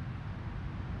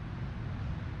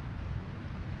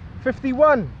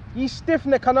 51. Ye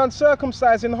stiff-necked and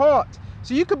uncircumcised in heart.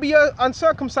 So you could be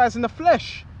uncircumcised in the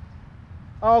flesh.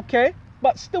 Okay,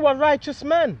 but still a righteous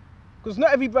man. Because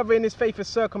not every brother in his faith is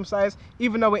circumcised,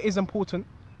 even though it is important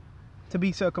to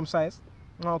be circumcised.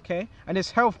 Okay, and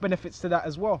there's health benefits to that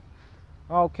as well.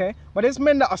 Okay, but there's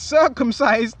men that are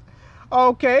circumcised.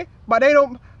 Okay, but they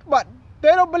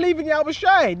don't believe in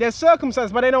Yahawashi. They're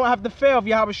circumcised, but they don't have the fear of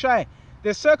Yahawashi.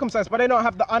 They're circumcised, but they don't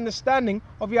have the understanding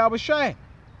of Yahawashi.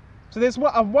 So there's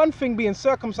one thing being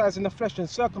circumcised in the flesh and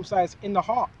circumcised in the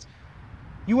heart.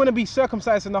 You want to be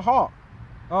circumcised in the heart.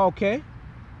 Okay.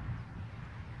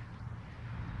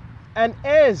 And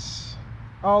as,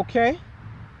 okay,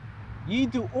 ye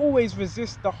do always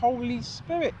resist the Holy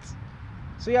Spirit.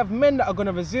 So you have men that are going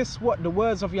to resist what? The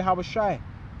words of Yahawashi.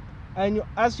 And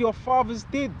as your fathers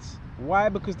did. Why?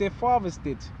 Because their fathers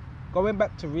did. Going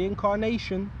back to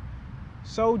reincarnation,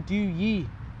 so do ye.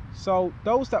 So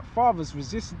those that fathers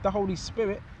resisted the Holy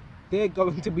Spirit, they're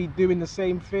going to be doing the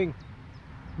same thing.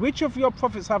 Which of your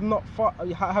prophets have not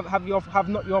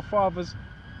your fathers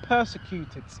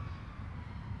persecuted?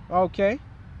 Okay,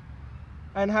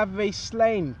 and have they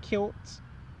slain, killed?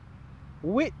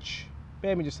 Which,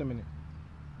 bear me just a minute.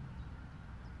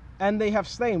 And they have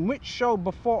slain, which show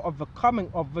before of the coming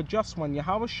of the just one,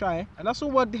 Yahawashi. And that's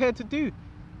all we're here to do.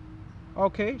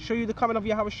 Okay, show you the coming of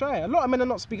Yahawashi. A lot of men are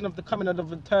not speaking of the coming of the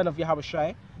return of Yahawashi.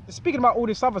 They're speaking about all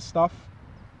this other stuff,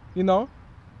 you know.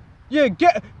 Yeah,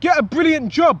 get a brilliant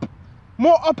job,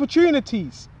 more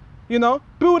opportunities, you know,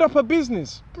 build up a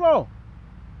business, bro.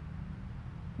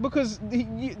 Because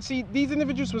you see, these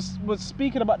individuals was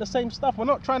speaking about the same stuff. We're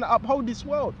not trying to uphold this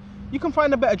world. You can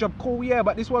find a better job, cool, yeah,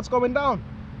 but this world's going down.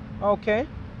 Okay.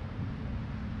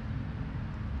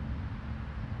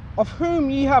 Of whom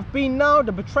ye have been now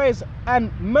the betrayers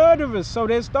and murderers. So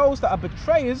there's those that are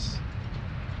betrayers.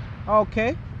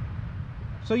 Okay.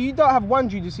 So you don't have one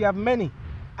Judas, you have many.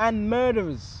 And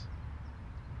murderers.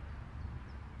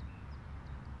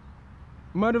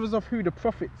 Murderers of who? The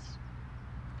prophets.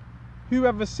 Who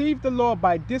have received the law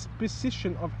by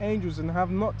disposition of angels and have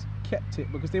not kept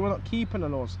it. Because they were not keeping the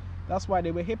laws. That's why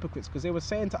they were hypocrites. Because they were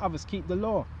saying to others, keep the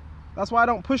law. That's why I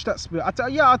don't push that spirit.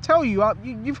 I'll tell you,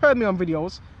 you've heard me on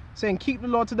videos saying keep the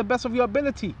law to the best of your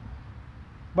ability.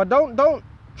 But don't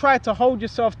try to hold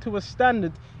yourself to a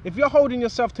standard, if you're holding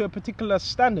yourself to a particular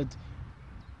standard,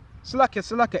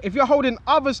 Salaka, if you're holding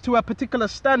others to a particular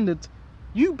standard,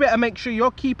 you better make sure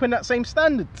you're keeping that same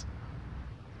standard.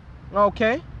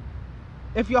 Okay?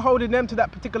 If you're holding them to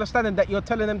that particular standard that you're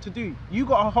telling them to do, you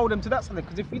got to hold them to that standard,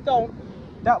 because if you don't,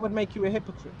 that would make you a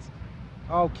hypocrite.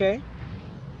 Okay?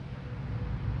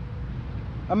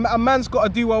 A man's got to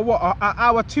do a what? An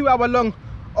hour, 2 hour long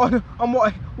on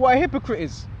what a hypocrite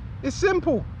is. It's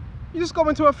simple. You just go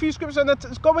into a few scriptures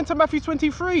and go into Matthew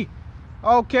 23.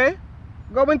 Okay?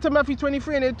 Go into Matthew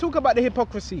 23 and they talk about the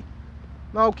hypocrisy.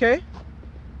 Okay?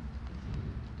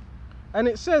 And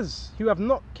it says, who have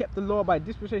not kept the law by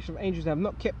dispensation of angels, have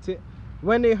not kept it.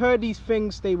 When they heard these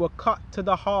things, they were cut to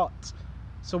the heart.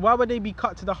 So why would they be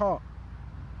cut to the heart?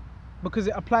 Because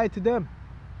it applied to them.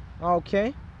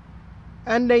 Okay?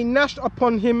 And they gnashed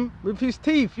upon him with his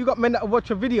teeth. You got men that watch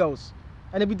your videos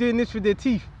and they be doing this with their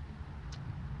teeth.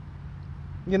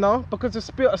 You know, because the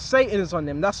spirit of Satan is on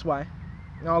them, that's why.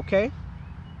 Okay?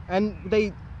 And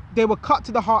they were cut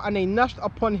to the heart and they gnashed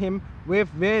upon him with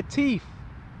their teeth.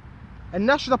 And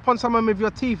gnashing upon someone with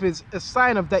your teeth is a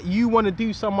sign of that you want to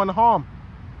do someone harm.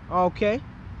 Okay?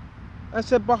 And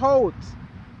said, behold,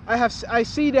 I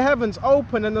see the heavens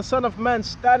open and the Son of Man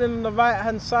standing on the right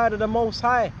hand side of the Most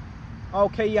High.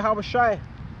 Okay, Yahawashi.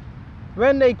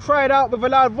 When they cried out with a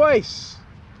loud voice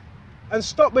and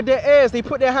stopped with their ears, they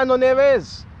put their hand on their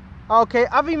ears. Okay,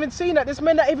 I've even seen that. There's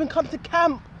men that even come to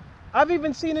camp. I've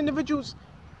even seen individuals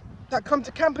that come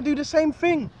to camp and do the same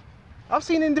thing. I've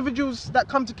seen individuals that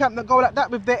come to camp that go like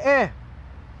that with their ear.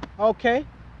 Okay,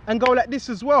 and go like this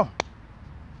as well.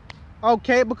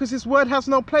 Okay, because this word has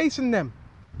no place in them.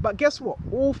 But guess what?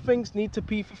 All things need to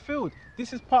be fulfilled.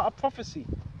 This is part of prophecy.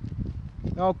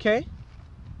 Okay?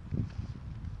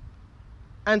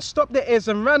 And stopped their ears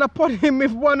and ran upon him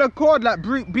with one accord like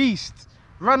brute beasts.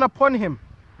 Ran upon him.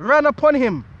 Ran upon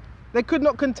him. They could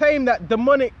not contain that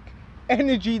demonic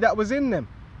energy that was in them.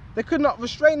 They could not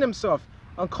restrain themselves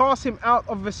and cast him out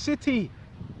of the city.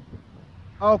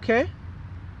 Okay?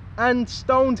 And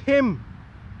stoned him.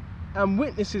 And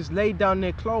witnesses laid down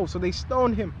their clothes. So they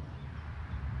stoned him.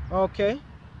 Okay?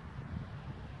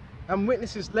 And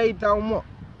witnesses laid down what?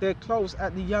 Their clothes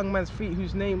at the young man's feet,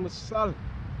 whose name was Saul.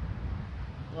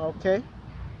 Okay?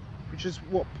 Which is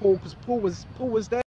what Paul, because Paul was there.